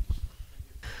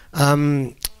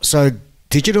 So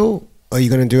digital, are you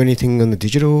going to do anything on the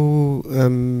digital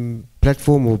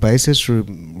platform or basis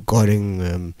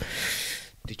regarding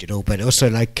digital, but also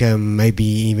like maybe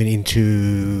even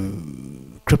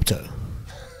into crypto?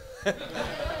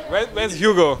 Where's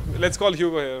Hugo? Let's call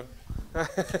Hugo here.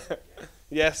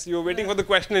 Yes, you were waiting for the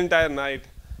question the entire night.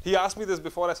 He asked me this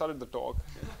before I started the talk.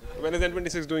 When is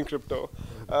N26 doing crypto?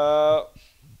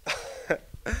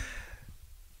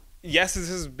 Yes, this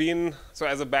has been, so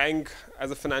as a bank, as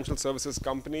a financial services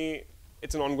company,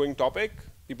 it's an ongoing topic.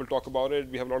 People talk about it.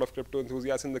 We have a lot of crypto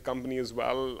enthusiasts in the company as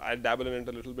well. I dabble in it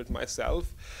a little bit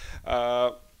myself.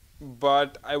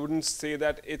 But I wouldn't say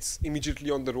that it's immediately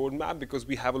on the roadmap because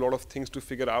we have a lot of things to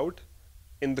figure out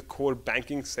in the core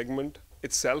banking segment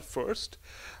itself first,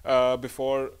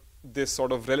 before this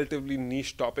sort of relatively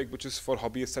niche topic, which is for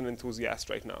hobbyists and enthusiasts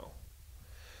right now.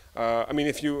 I mean,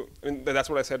 that's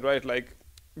what I said, right? Like,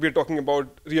 we're talking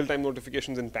about real-time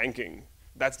notifications in banking.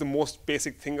 That's the most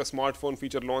basic thing a smartphone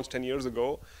feature launched 10 years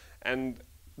ago, and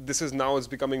this is now is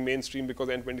becoming mainstream because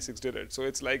N26 did it. So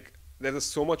it's like there's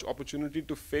so much opportunity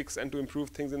to fix and to improve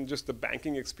things in just the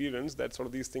banking experience that sort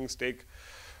of these things take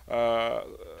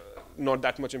not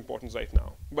that much importance right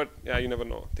now. But yeah, you never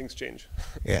know. Things change.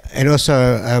 Yeah, and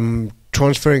also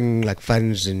transferring like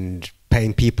funds and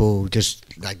paying people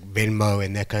just like Venmo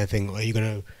and that kind of thing. Are you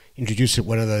going to introduce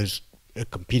one of those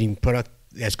competing product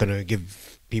that's going to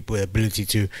give people the ability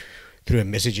to, through a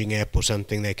messaging app or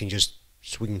something, they can just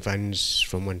swing funds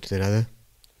from one to another?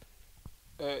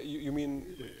 You mean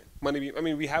MoneyBeam? I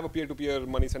mean, we have a peer-to-peer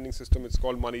money sending system. It's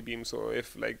called MoneyBeam. So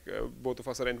if like both of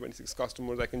us are N26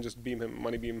 customers, I can just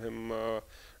MoneyBeam him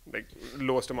like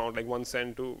lowest amount, like 1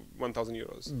 cent to 1,000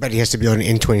 euros. But he has to be on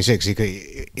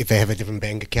N26. If they have a different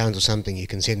bank account or something, you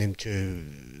can send them to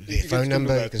their phone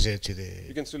number. You can send it to their.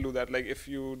 You can still do that. Like if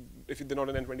they're not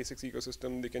an N26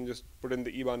 ecosystem, they can just put in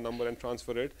the IBAN number and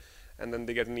transfer it, and then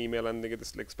they get an email and they get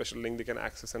this like special link they can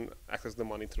access the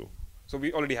money through. So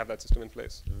we already have that system in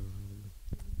place.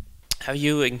 Have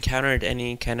you encountered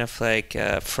any kind of like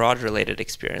fraud-related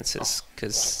experiences?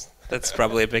 Because that's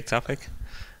probably a big topic.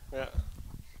 Yeah.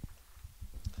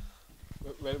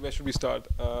 Where should we start?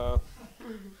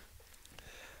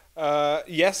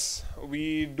 Yes,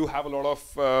 we do have a lot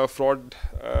of fraud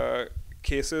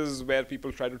cases where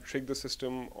people try to trick the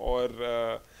system, or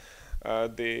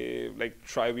they like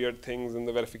try weird things in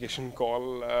the verification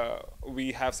call.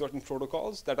 We have certain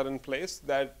protocols that are in place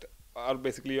that are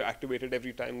basically activated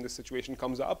every time this situation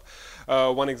comes up.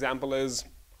 One example is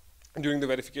during the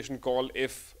verification call,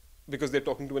 because they're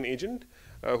talking to an agent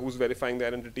who's verifying the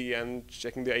identity and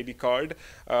checking the ID card,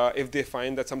 if they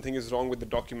find that something is wrong with the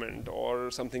document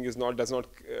or something does not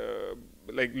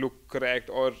like look correct,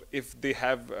 or if they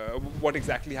have what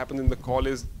exactly happens in the call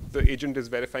is the agent is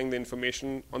verifying the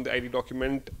information on the ID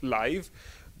document live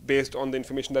based on the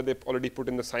information that they've already put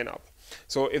in the sign up.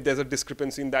 So if there's a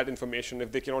discrepancy in that information,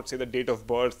 if they cannot say the date of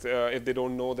birth, if they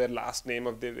don't know their last name,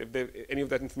 if any of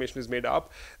that information is made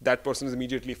up, that person is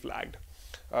immediately flagged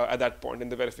at that point in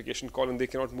the verification call, and they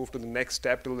cannot move to the next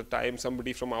step till the time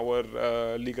somebody from our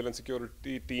legal and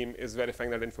security team is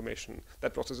verifying that information.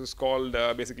 That process is called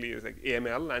basically is like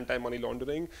AML, anti-money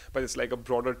laundering, but it's like a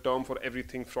broader term for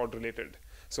everything fraud related.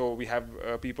 So we have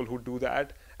people who do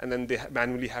that, and then they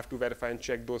manually have to verify and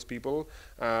check those people.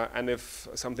 And if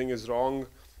something is wrong,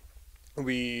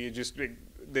 we just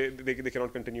they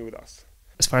cannot continue with us.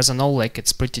 As far as I know, like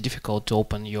it's pretty difficult to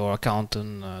open your account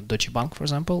in Deutsche Bank, for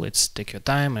example. It's take your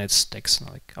time, and it takes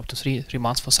like up to three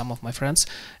months for some of my friends,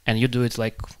 and you do it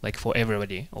like for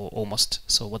everybody or almost.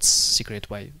 So what's the secret?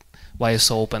 Why you're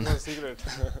so open? No secret.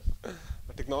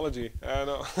 Technology.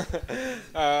 No.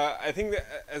 I think that,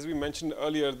 as we mentioned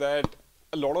earlier, that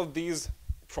a lot of these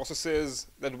processes,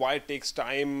 that why it takes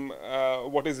time,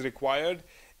 what is required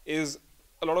is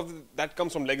a lot of that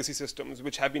comes from legacy systems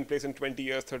which have been placed in 20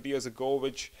 years, 30 years ago,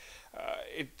 which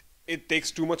it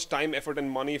takes too much time, effort and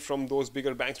money from those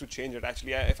bigger banks to change it.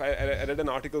 Actually, I read an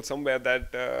article somewhere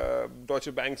that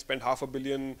Deutsche Bank spent €500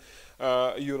 million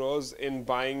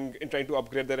in trying to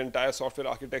upgrade their entire software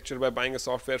architecture by buying a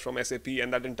software from SAP,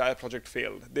 and that entire project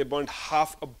failed. They burned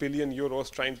 €500 million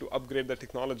trying to upgrade the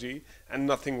technology, and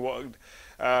nothing worked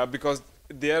because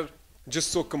they're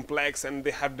just so complex and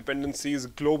they have dependencies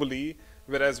globally,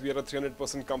 whereas we are a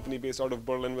 300-person company based out of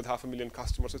Berlin with 500,000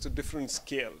 customers. So it's a different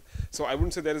scale. So I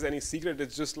wouldn't say there is any secret.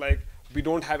 It's just like we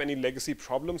don't have any legacy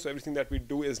problems. So everything that we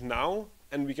do is now,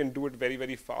 and we can do it very,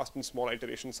 very fast in small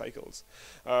iteration cycles.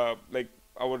 Like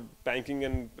our banking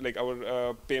and like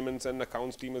our payments and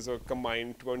accounts team is a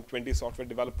combined 20 software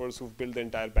developers who've built the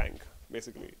entire bank,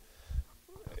 basically.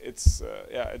 It's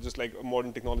it's just like a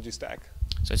modern technology stack.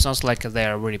 So it sounds like they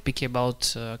are really picky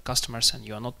about customers, and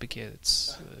you are not picky.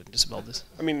 It's just about this.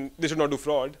 I mean, they should not do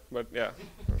fraud, but yeah.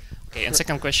 Okay, and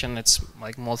second question, it's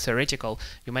like more theoretical.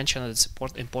 You mentioned it's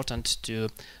important to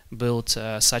build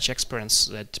such experience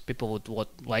that people would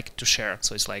like to share.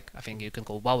 So it's like, I think you can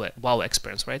call wow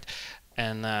experience, right?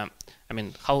 And I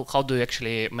mean, how do you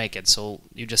actually make it? So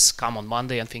you just come on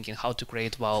Monday and thinking how to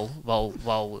create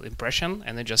wow impression,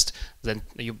 and then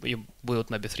you build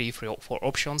maybe 3, 4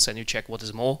 options, and you check what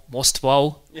is most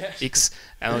wow X,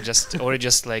 and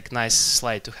just like nice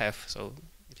slide to have. So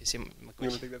you see my You want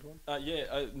question. to take that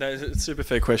one? No, it's a super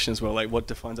fair question as well. Like, what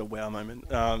defines a wow moment?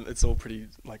 It's all pretty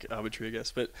like arbitrary, I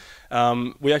guess. But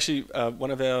we actually,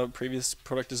 one of our previous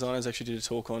product designers actually did a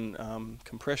talk on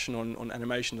compression on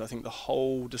animations. I think the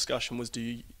whole discussion was, do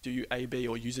you A/B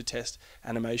or user test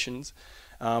animations?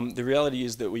 The reality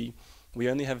is that we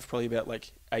only have probably about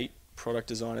like 8 product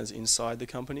designers inside the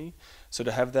company. So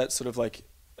to have that sort of like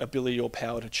ability or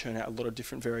power to churn out a lot of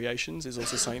different variations is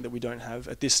also something that we don't have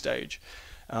at this stage.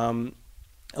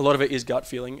 A lot of it is gut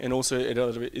feeling, and also a lot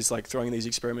of it is like throwing these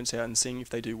experiments out and seeing if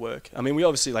they do work. I mean, we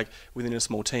obviously, like, within a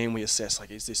small team, we assess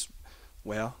like, is this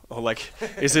wow, or like,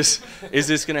 is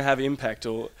this going to have impact,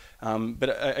 or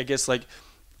but I guess like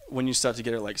when you start to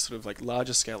get at like sort of like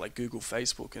larger scale, like Google,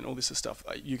 Facebook, and all this sort of stuff,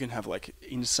 you can have like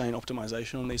insane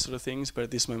optimization on these sort of things. But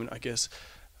at this moment, I guess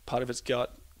part of it's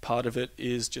gut, part of it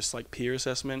is just like peer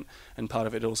assessment, and part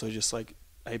of it also just like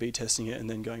A/B testing it and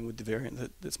then going with the variant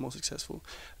that's more successful.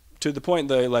 To the point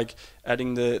though, like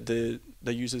adding the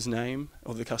user's name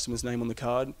or the customer's name on the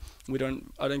card,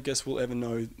 I don't guess we'll ever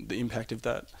know the impact of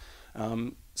that.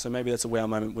 So maybe that's a wow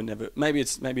moment. Maybe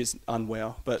it's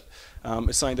unwow, but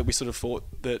it's something that we sort of thought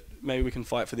that maybe we can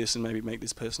fight for this and maybe make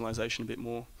this personalization a bit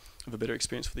more of a better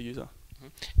experience for the user.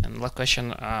 And last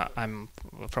question, I'm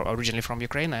originally from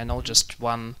Ukraine. I know just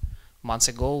 1 month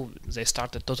ago they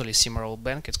started totally similar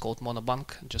bank. It's called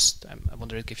Monobank. Just I'm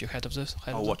wondering if you heard of this.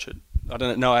 I'll watch it. I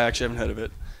don't know. No, I actually haven't heard of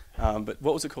it. But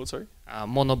what was it called? Sorry.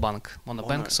 Monobank.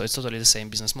 Mono. So it's totally the same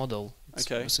business model. It's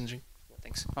Okay.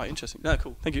 Thanks. Oh, interesting. No,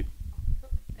 cool. Thank you.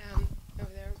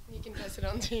 Over there, you can pass it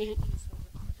on to you.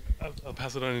 I'll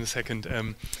pass it on in a second.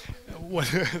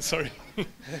 Sorry.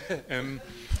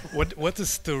 What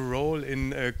is the role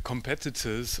in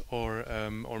competitors or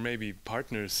maybe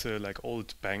partners like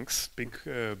old banks, big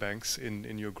banks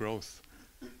in your growth?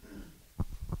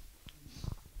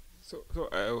 So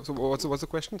what's the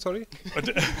question? Sorry.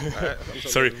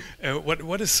 Sorry.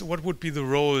 What would be the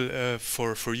role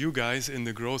for you guys in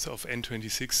the growth of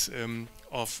N26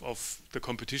 of the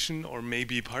competition or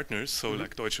maybe partners? So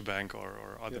like Deutsche Bank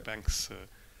or other banks.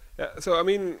 Yeah. So I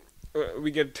mean,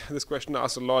 we get this question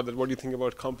asked a lot. That what do you think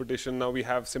about competition? Now we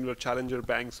have similar challenger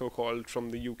banks, so-called,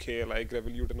 from the UK, like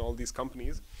Revolut and all these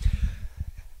companies.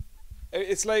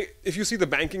 It's like if you see the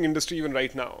banking industry even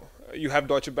right now, you have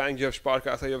Deutsche Bank, you have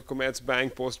Sparkasse, you have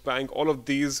Commerzbank, Postbank. All of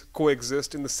these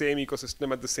coexist in the same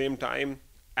ecosystem at the same time,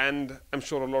 and I'm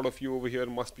sure a lot of you over here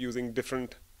must be using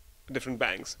different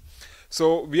banks.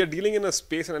 So we are dealing in a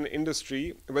space and an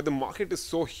industry where the market is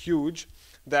so huge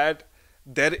that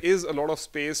there is a lot of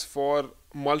space for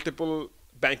multiple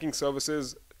banking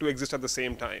services to exist at the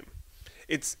same time.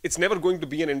 It's never going to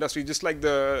be an industry just like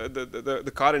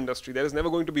the car industry. There is never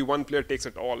going to be one player takes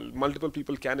it all. Multiple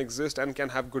people can exist and can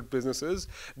have good businesses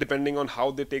depending on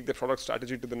how they take their product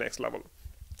strategy to the next level.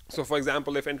 So for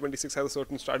example, if N26 has a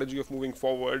certain strategy of moving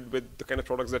forward with the kind of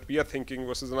products that we are thinking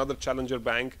versus another challenger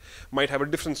bank might have a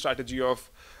different strategy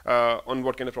of on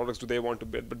what kind of products do they want to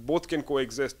build. But both can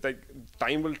coexist. Like,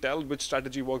 time will tell which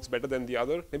strategy works better than the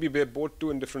other. Maybe we're both two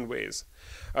in different ways.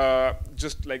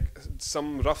 Just like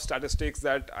some rough statistics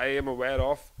that I am aware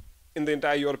of, in the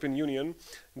entire European Union,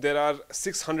 there are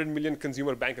 600 million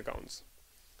consumer bank accounts.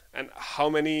 And how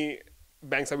many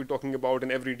banks are we talking about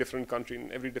in every different country,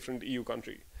 in every different EU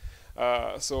country?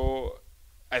 So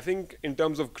I think in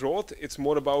terms of growth, it's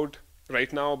more about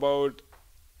right now about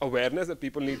awareness that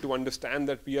people need to understand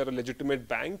that we are a legitimate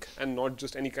bank and not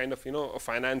just any kind of, a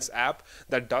finance app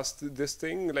that does this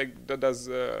thing, like that does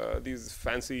these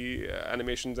fancy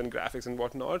animations and graphics and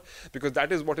whatnot, because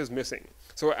that is what is missing.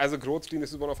 So as a growth team, this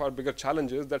is one of our bigger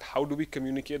challenges, that how do we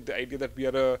communicate the idea that we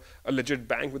are a legit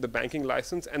bank with a banking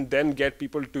license, and then get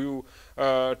people to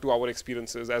our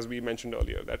experiences, as we mentioned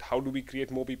earlier, that how do we create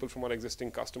more people from our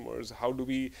existing customers? How do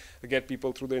we get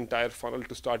people through the entire funnel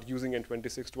to start using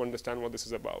N26 to understand what this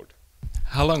is about?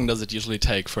 How long does it usually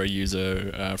take for a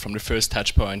user from the first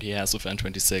touch point he has with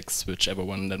N26, whichever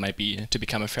one that might be, to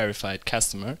become a verified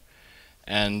customer?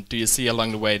 And do you see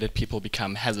along the way that people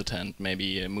become hesitant,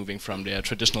 maybe moving from their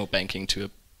traditional banking to a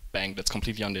bank that's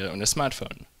completely on their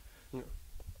smartphone? Yeah.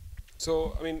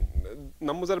 So, I mean,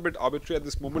 numbers are a bit arbitrary at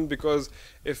this moment, because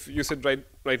if you said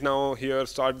right now here,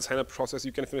 start the sign-up process,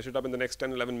 you can finish it up in the next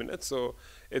 10, 11 minutes. So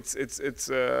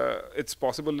it's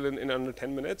possible in under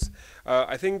 10 minutes.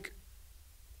 I think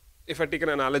if I take an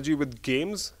analogy with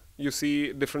games, you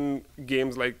see different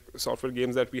games like software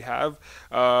games that we have,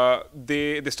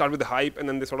 they start with the hype and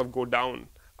then they sort of go down.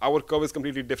 our curve is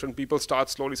completely different. People start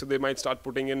slowly, so they might start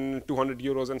putting in 200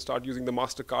 euros and start using the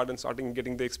MasterCard and starting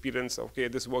getting the experience. Okay,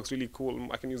 this works really cool.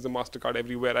 I can use the MasterCard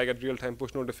everywhere. I get real-time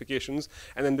push notifications,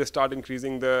 and then they start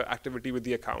increasing the activity with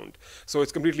the account. So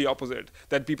it's completely opposite.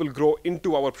 That people grow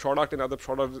into our product, and other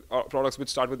products which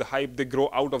start with the hype, they grow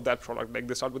out of that product. Like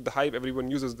they start with the hype,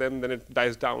 everyone uses them, then it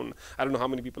dies down. I don't know how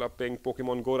many people are playing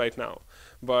Pokemon Go right now,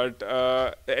 but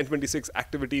N26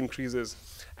 activity increases,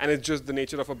 and it's just the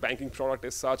nature of a banking product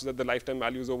is such that the lifetime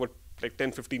value is over like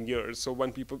 10, 15 years. So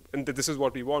when people, and this is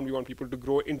what we want people to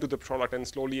grow into the product and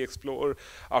slowly explore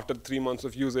after 3 months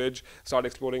of usage, start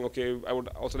exploring, okay, I would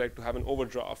also like to have an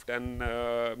overdraft and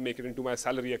make it into my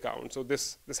salary account. So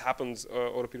this happens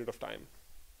over a period of time.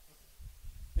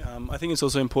 I think it's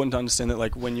also important to understand that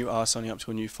like when you are signing up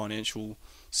to a new financial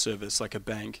service like a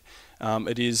bank,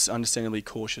 it is understandably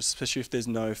cautious, especially if there's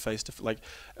no face-to-face. Like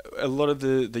a lot of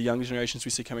the younger generations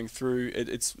we see coming through,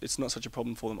 it's not such a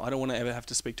problem for them. I don't want to ever have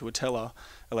to speak to a teller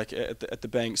like at the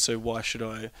bank, so why should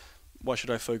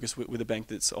I focus with a bank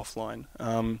that's offline?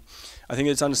 I think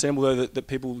it's understandable though that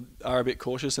people are a bit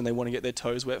cautious and they want to get their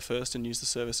toes wet first and use the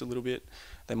service a little bit.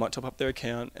 They might top up their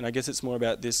account, and I guess it's more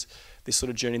about this sort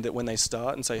of journey that when they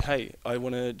start and say, hey, I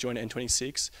want to join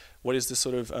N26, what is the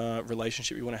sort of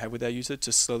relationship we want to have with our user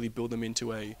to slowly build them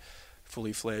into a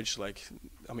fully fledged, like,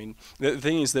 I mean, the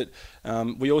thing is that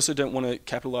we also don't want to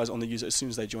capitalize on the user as soon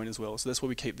as they join as well. So that's why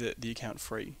we keep the account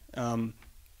free.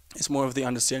 It's more of the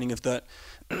understanding of that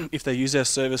if they use our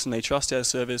service and they trust our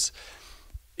service,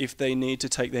 if they need to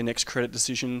take their next credit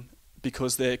decision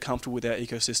because they're comfortable with our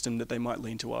ecosystem, that they might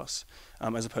lean to us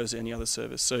as opposed to any other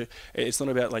service. So it's not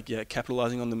about like, yeah,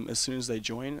 capitalizing on them as soon as they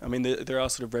join. I mean, there are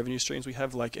sort of revenue streams we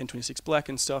have like N26 Black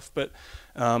and stuff, but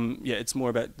yeah, it's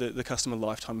more about the customer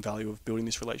lifetime value of building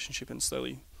this relationship and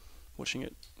slowly watching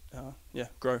it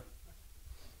grow.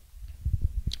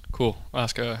 Cool. I'll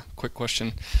ask a quick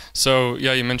question. So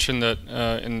yeah, you mentioned that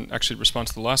in actually response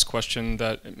to the last question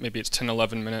that maybe it's 10,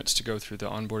 11 minutes to go through the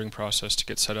onboarding process to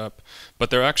get set up, but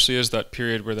there actually is that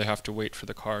period where they have to wait for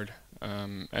the card.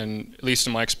 And at least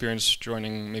in my experience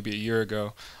joining maybe a year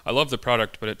ago, I love the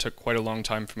product, but it took quite a long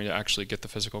time for me to actually get the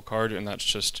physical card, and that's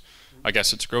just, I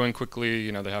guess it's growing quickly,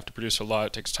 you know, they have to produce a lot,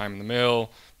 it takes time in the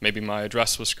mail, maybe my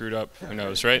address was screwed up, who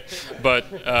knows, right? But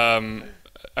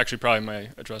actually probably my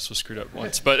address was screwed up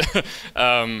once, but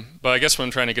I guess what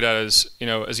I'm trying to get at is, you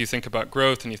know, as you think about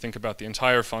growth and you think about the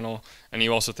entire funnel, and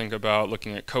you also think about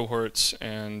looking at cohorts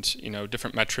and, you know,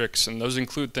 different metrics, and those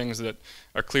include things that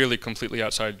are clearly completely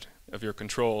outside of your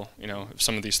control. You know, if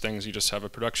some of these things you just have a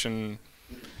production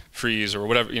freeze or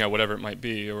whatever, you know, whatever it might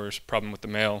be, or a problem with the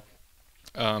mail.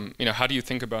 You know, how do you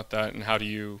think about that, and how do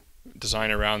you design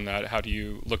around that? How do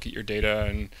you look at your data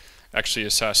and actually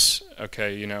assess,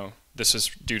 okay, you know, this is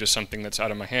due to something that's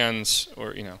out of my hands,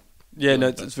 or, you know? Yeah, no,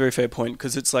 it's a very fair point,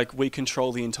 because it's like we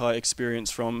control the entire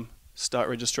experience from start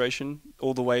registration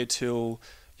all the way till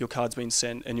your card's been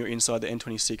sent and you're inside the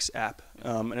N26 app.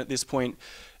 And at this point,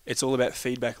 it's all about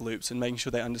feedback loops and making sure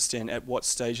they understand at what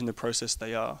stage in the process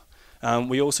they are.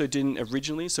 We also didn't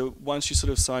originally, so once you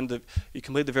sort of you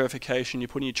complete the verification, you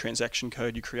put in your transaction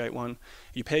code, you create one,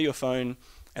 you pair your phone,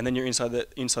 and then you're inside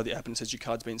the app and it says your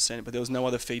card's been sent, but there was no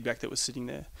other feedback that was sitting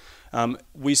there.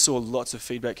 We saw lots of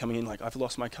feedback coming in, like, I've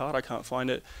lost my card, I can't find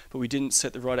it, but we didn't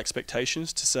set the right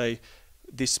expectations to say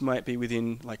this might be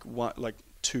within like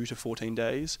 2 to 14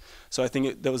 days. So I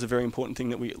think that was a very important thing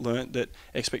that we learnt, that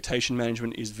expectation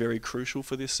management is very crucial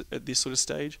for this at this sort of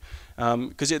stage.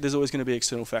 Because yeah, there's always going to be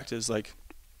external factors, like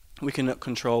we cannot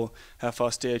control how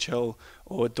fast DHL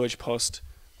or Deutsche Post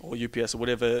or UPS or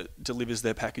whatever delivers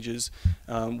their packages.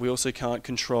 We also can't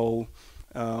control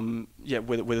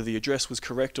whether the address was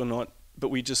correct or not, but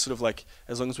we just sort of like,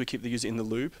 as long as we keep the user in the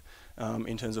loop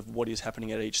in terms of what is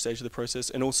happening at each stage of the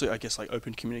process, and also I guess like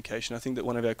open communication. I think that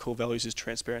one of our core values is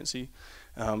transparency,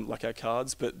 like our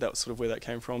cards, but that's sort of where that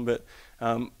came from. But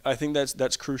I think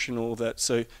that's crucial in all of that.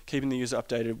 So keeping the user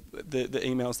updated, the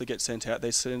emails that get sent out,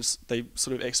 they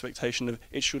sort of expectation of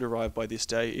it should arrive by this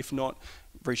day. If not,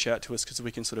 reach out to us because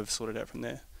we can sort of sort it out from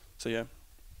there. So yeah.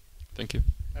 Thank you.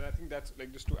 And I think that's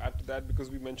like, just to add to that, because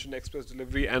we mentioned express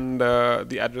delivery and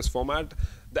the address format,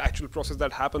 the actual process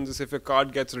that happens is if a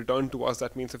card gets returned to us,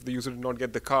 that means if the user did not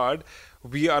get the card,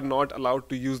 we are not allowed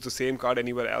to use the same card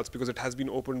anywhere else because it has been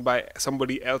opened by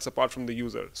somebody else apart from the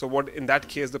user. So what in that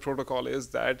case the protocol is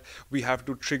that we have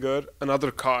to trigger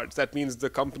another card. That means the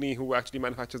company who actually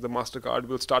manufactures the MasterCard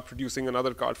will start producing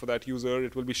another card for that user.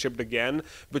 It will be shipped again,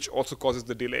 which also causes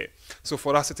the delay. So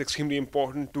for us, it's extremely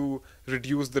important to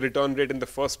reduce the return rate in the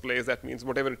first place. That means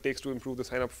whatever it takes to improve the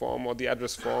sign-up form or the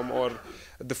address form or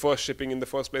the first shipping in the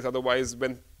first place. Otherwise,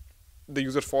 when the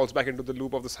user falls back into the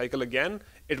loop of the cycle again,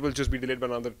 it will just be delayed by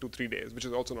another 2-3 days, which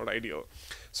is also not ideal.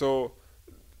 So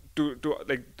to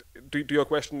your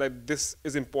question, that this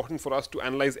is important for us to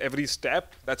analyze every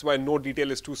step. That's why no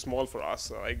detail is too small for us.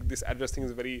 Like this address thing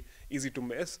is very easy to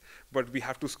miss, but we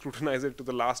have to scrutinize it to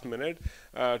the last minute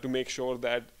to make sure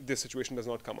that this situation does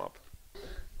not come up.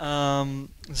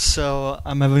 So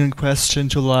I'm having a question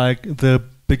to like the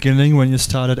beginning when you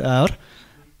started out.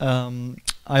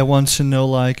 I want to know,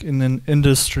 like, in an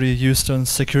industry used on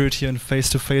security and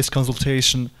face-to-face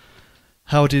consultation,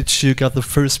 how did you get the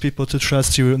first people to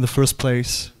trust you in the first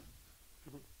place?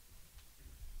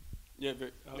 Yeah,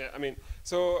 I mean,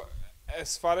 so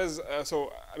as far as,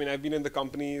 I've been in the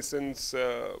company since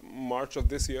March of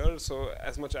this year. So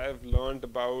as much I've learned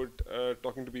about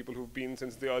talking to people who've been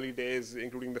since the early days,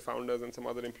 including the founders and some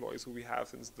other employees who we have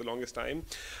since the longest time.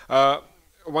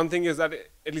 One thing is that,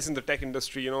 at least in the tech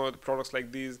industry, products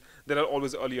like these, there are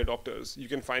always early adopters. You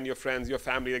can find your friends, your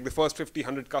family. Like the first 50,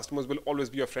 100 customers will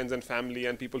always be your friends and family,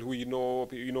 and people who you know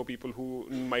people who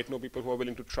might know people who are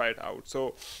willing to try it out.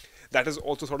 So that is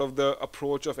also sort of the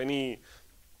approach of any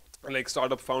like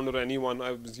startup founder or anyone,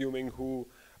 I'm assuming, who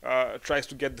tries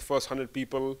to get the first 100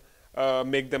 people,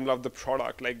 make them love the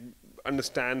product, like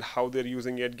understand how they're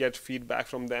using it, get feedback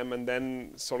from them, and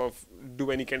then sort of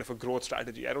do any kind of a growth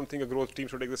strategy. I don't think a growth team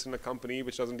should exist in a company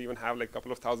which doesn't even have like a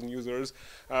couple of thousand users,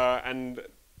 and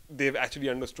they've actually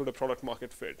understood a product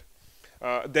market fit.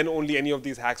 Then only any of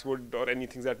these hacks would, or any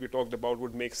things that we talked about,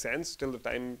 would make sense till the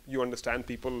time you understand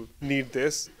people need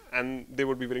this and they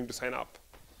would be willing to sign up.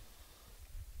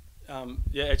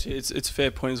 Yeah, actually, it's a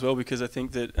fair point as well, because I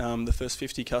think that the first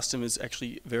 50 customers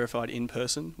actually verified in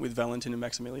person with Valentin and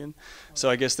Maximilian. So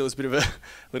I guess that was a bit of a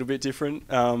little bit different.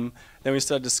 Then we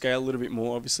started to scale a little bit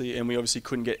more, obviously, and we obviously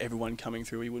couldn't get everyone coming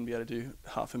through. We wouldn't be able to do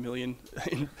 500,000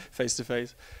 in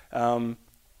face-to-face. That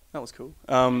was cool.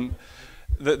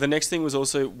 The next thing was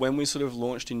also when we sort of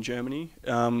launched in Germany,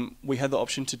 we had the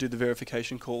option to do the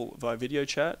verification call via video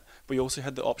chat. We also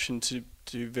had the option to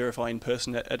verify in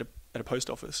person at a post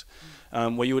office,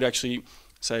 where you would actually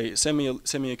say, send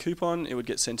me a coupon. It would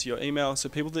get sent to your email. So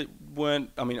people that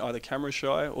weren't, either camera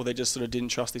shy, or they just sort of didn't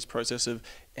trust this process of,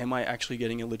 am I actually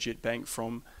getting a legit bank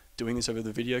from doing this over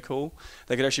the video call?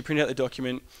 They could actually print out the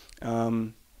document,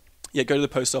 go to the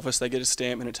post office, they get a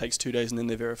stamp, and it takes 2 days, and then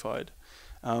they're verified.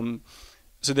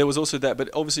 So there was also that, but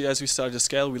obviously as we started to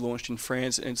scale, we launched in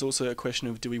France, and it's also a question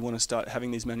of, do we want to start having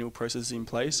these manual processes in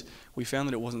place? We found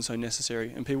that it wasn't so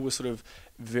necessary, and people were sort of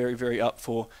very, very up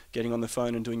for getting on the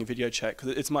phone and doing a video chat, because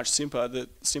it's much simpler.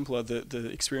 The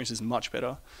experience is much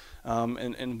better,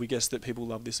 and we guess that people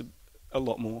love this a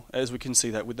lot more, as we can see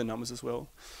that with the numbers as well.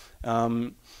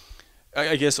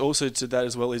 I guess also to that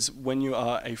as well is, when you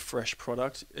are a fresh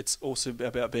product, it's also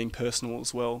about being personal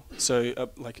as well. So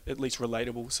like at least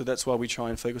relatable. So that's why we try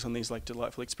and focus on these like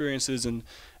delightful experiences and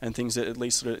things that at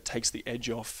least sort of takes the edge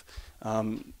off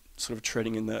sort of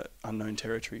treading in the unknown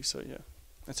territory. So yeah,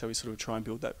 that's how we sort of try and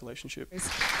build that relationship.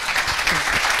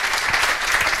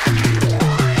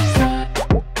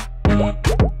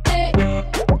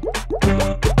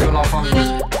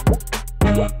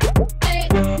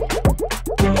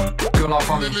 Que la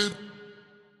famille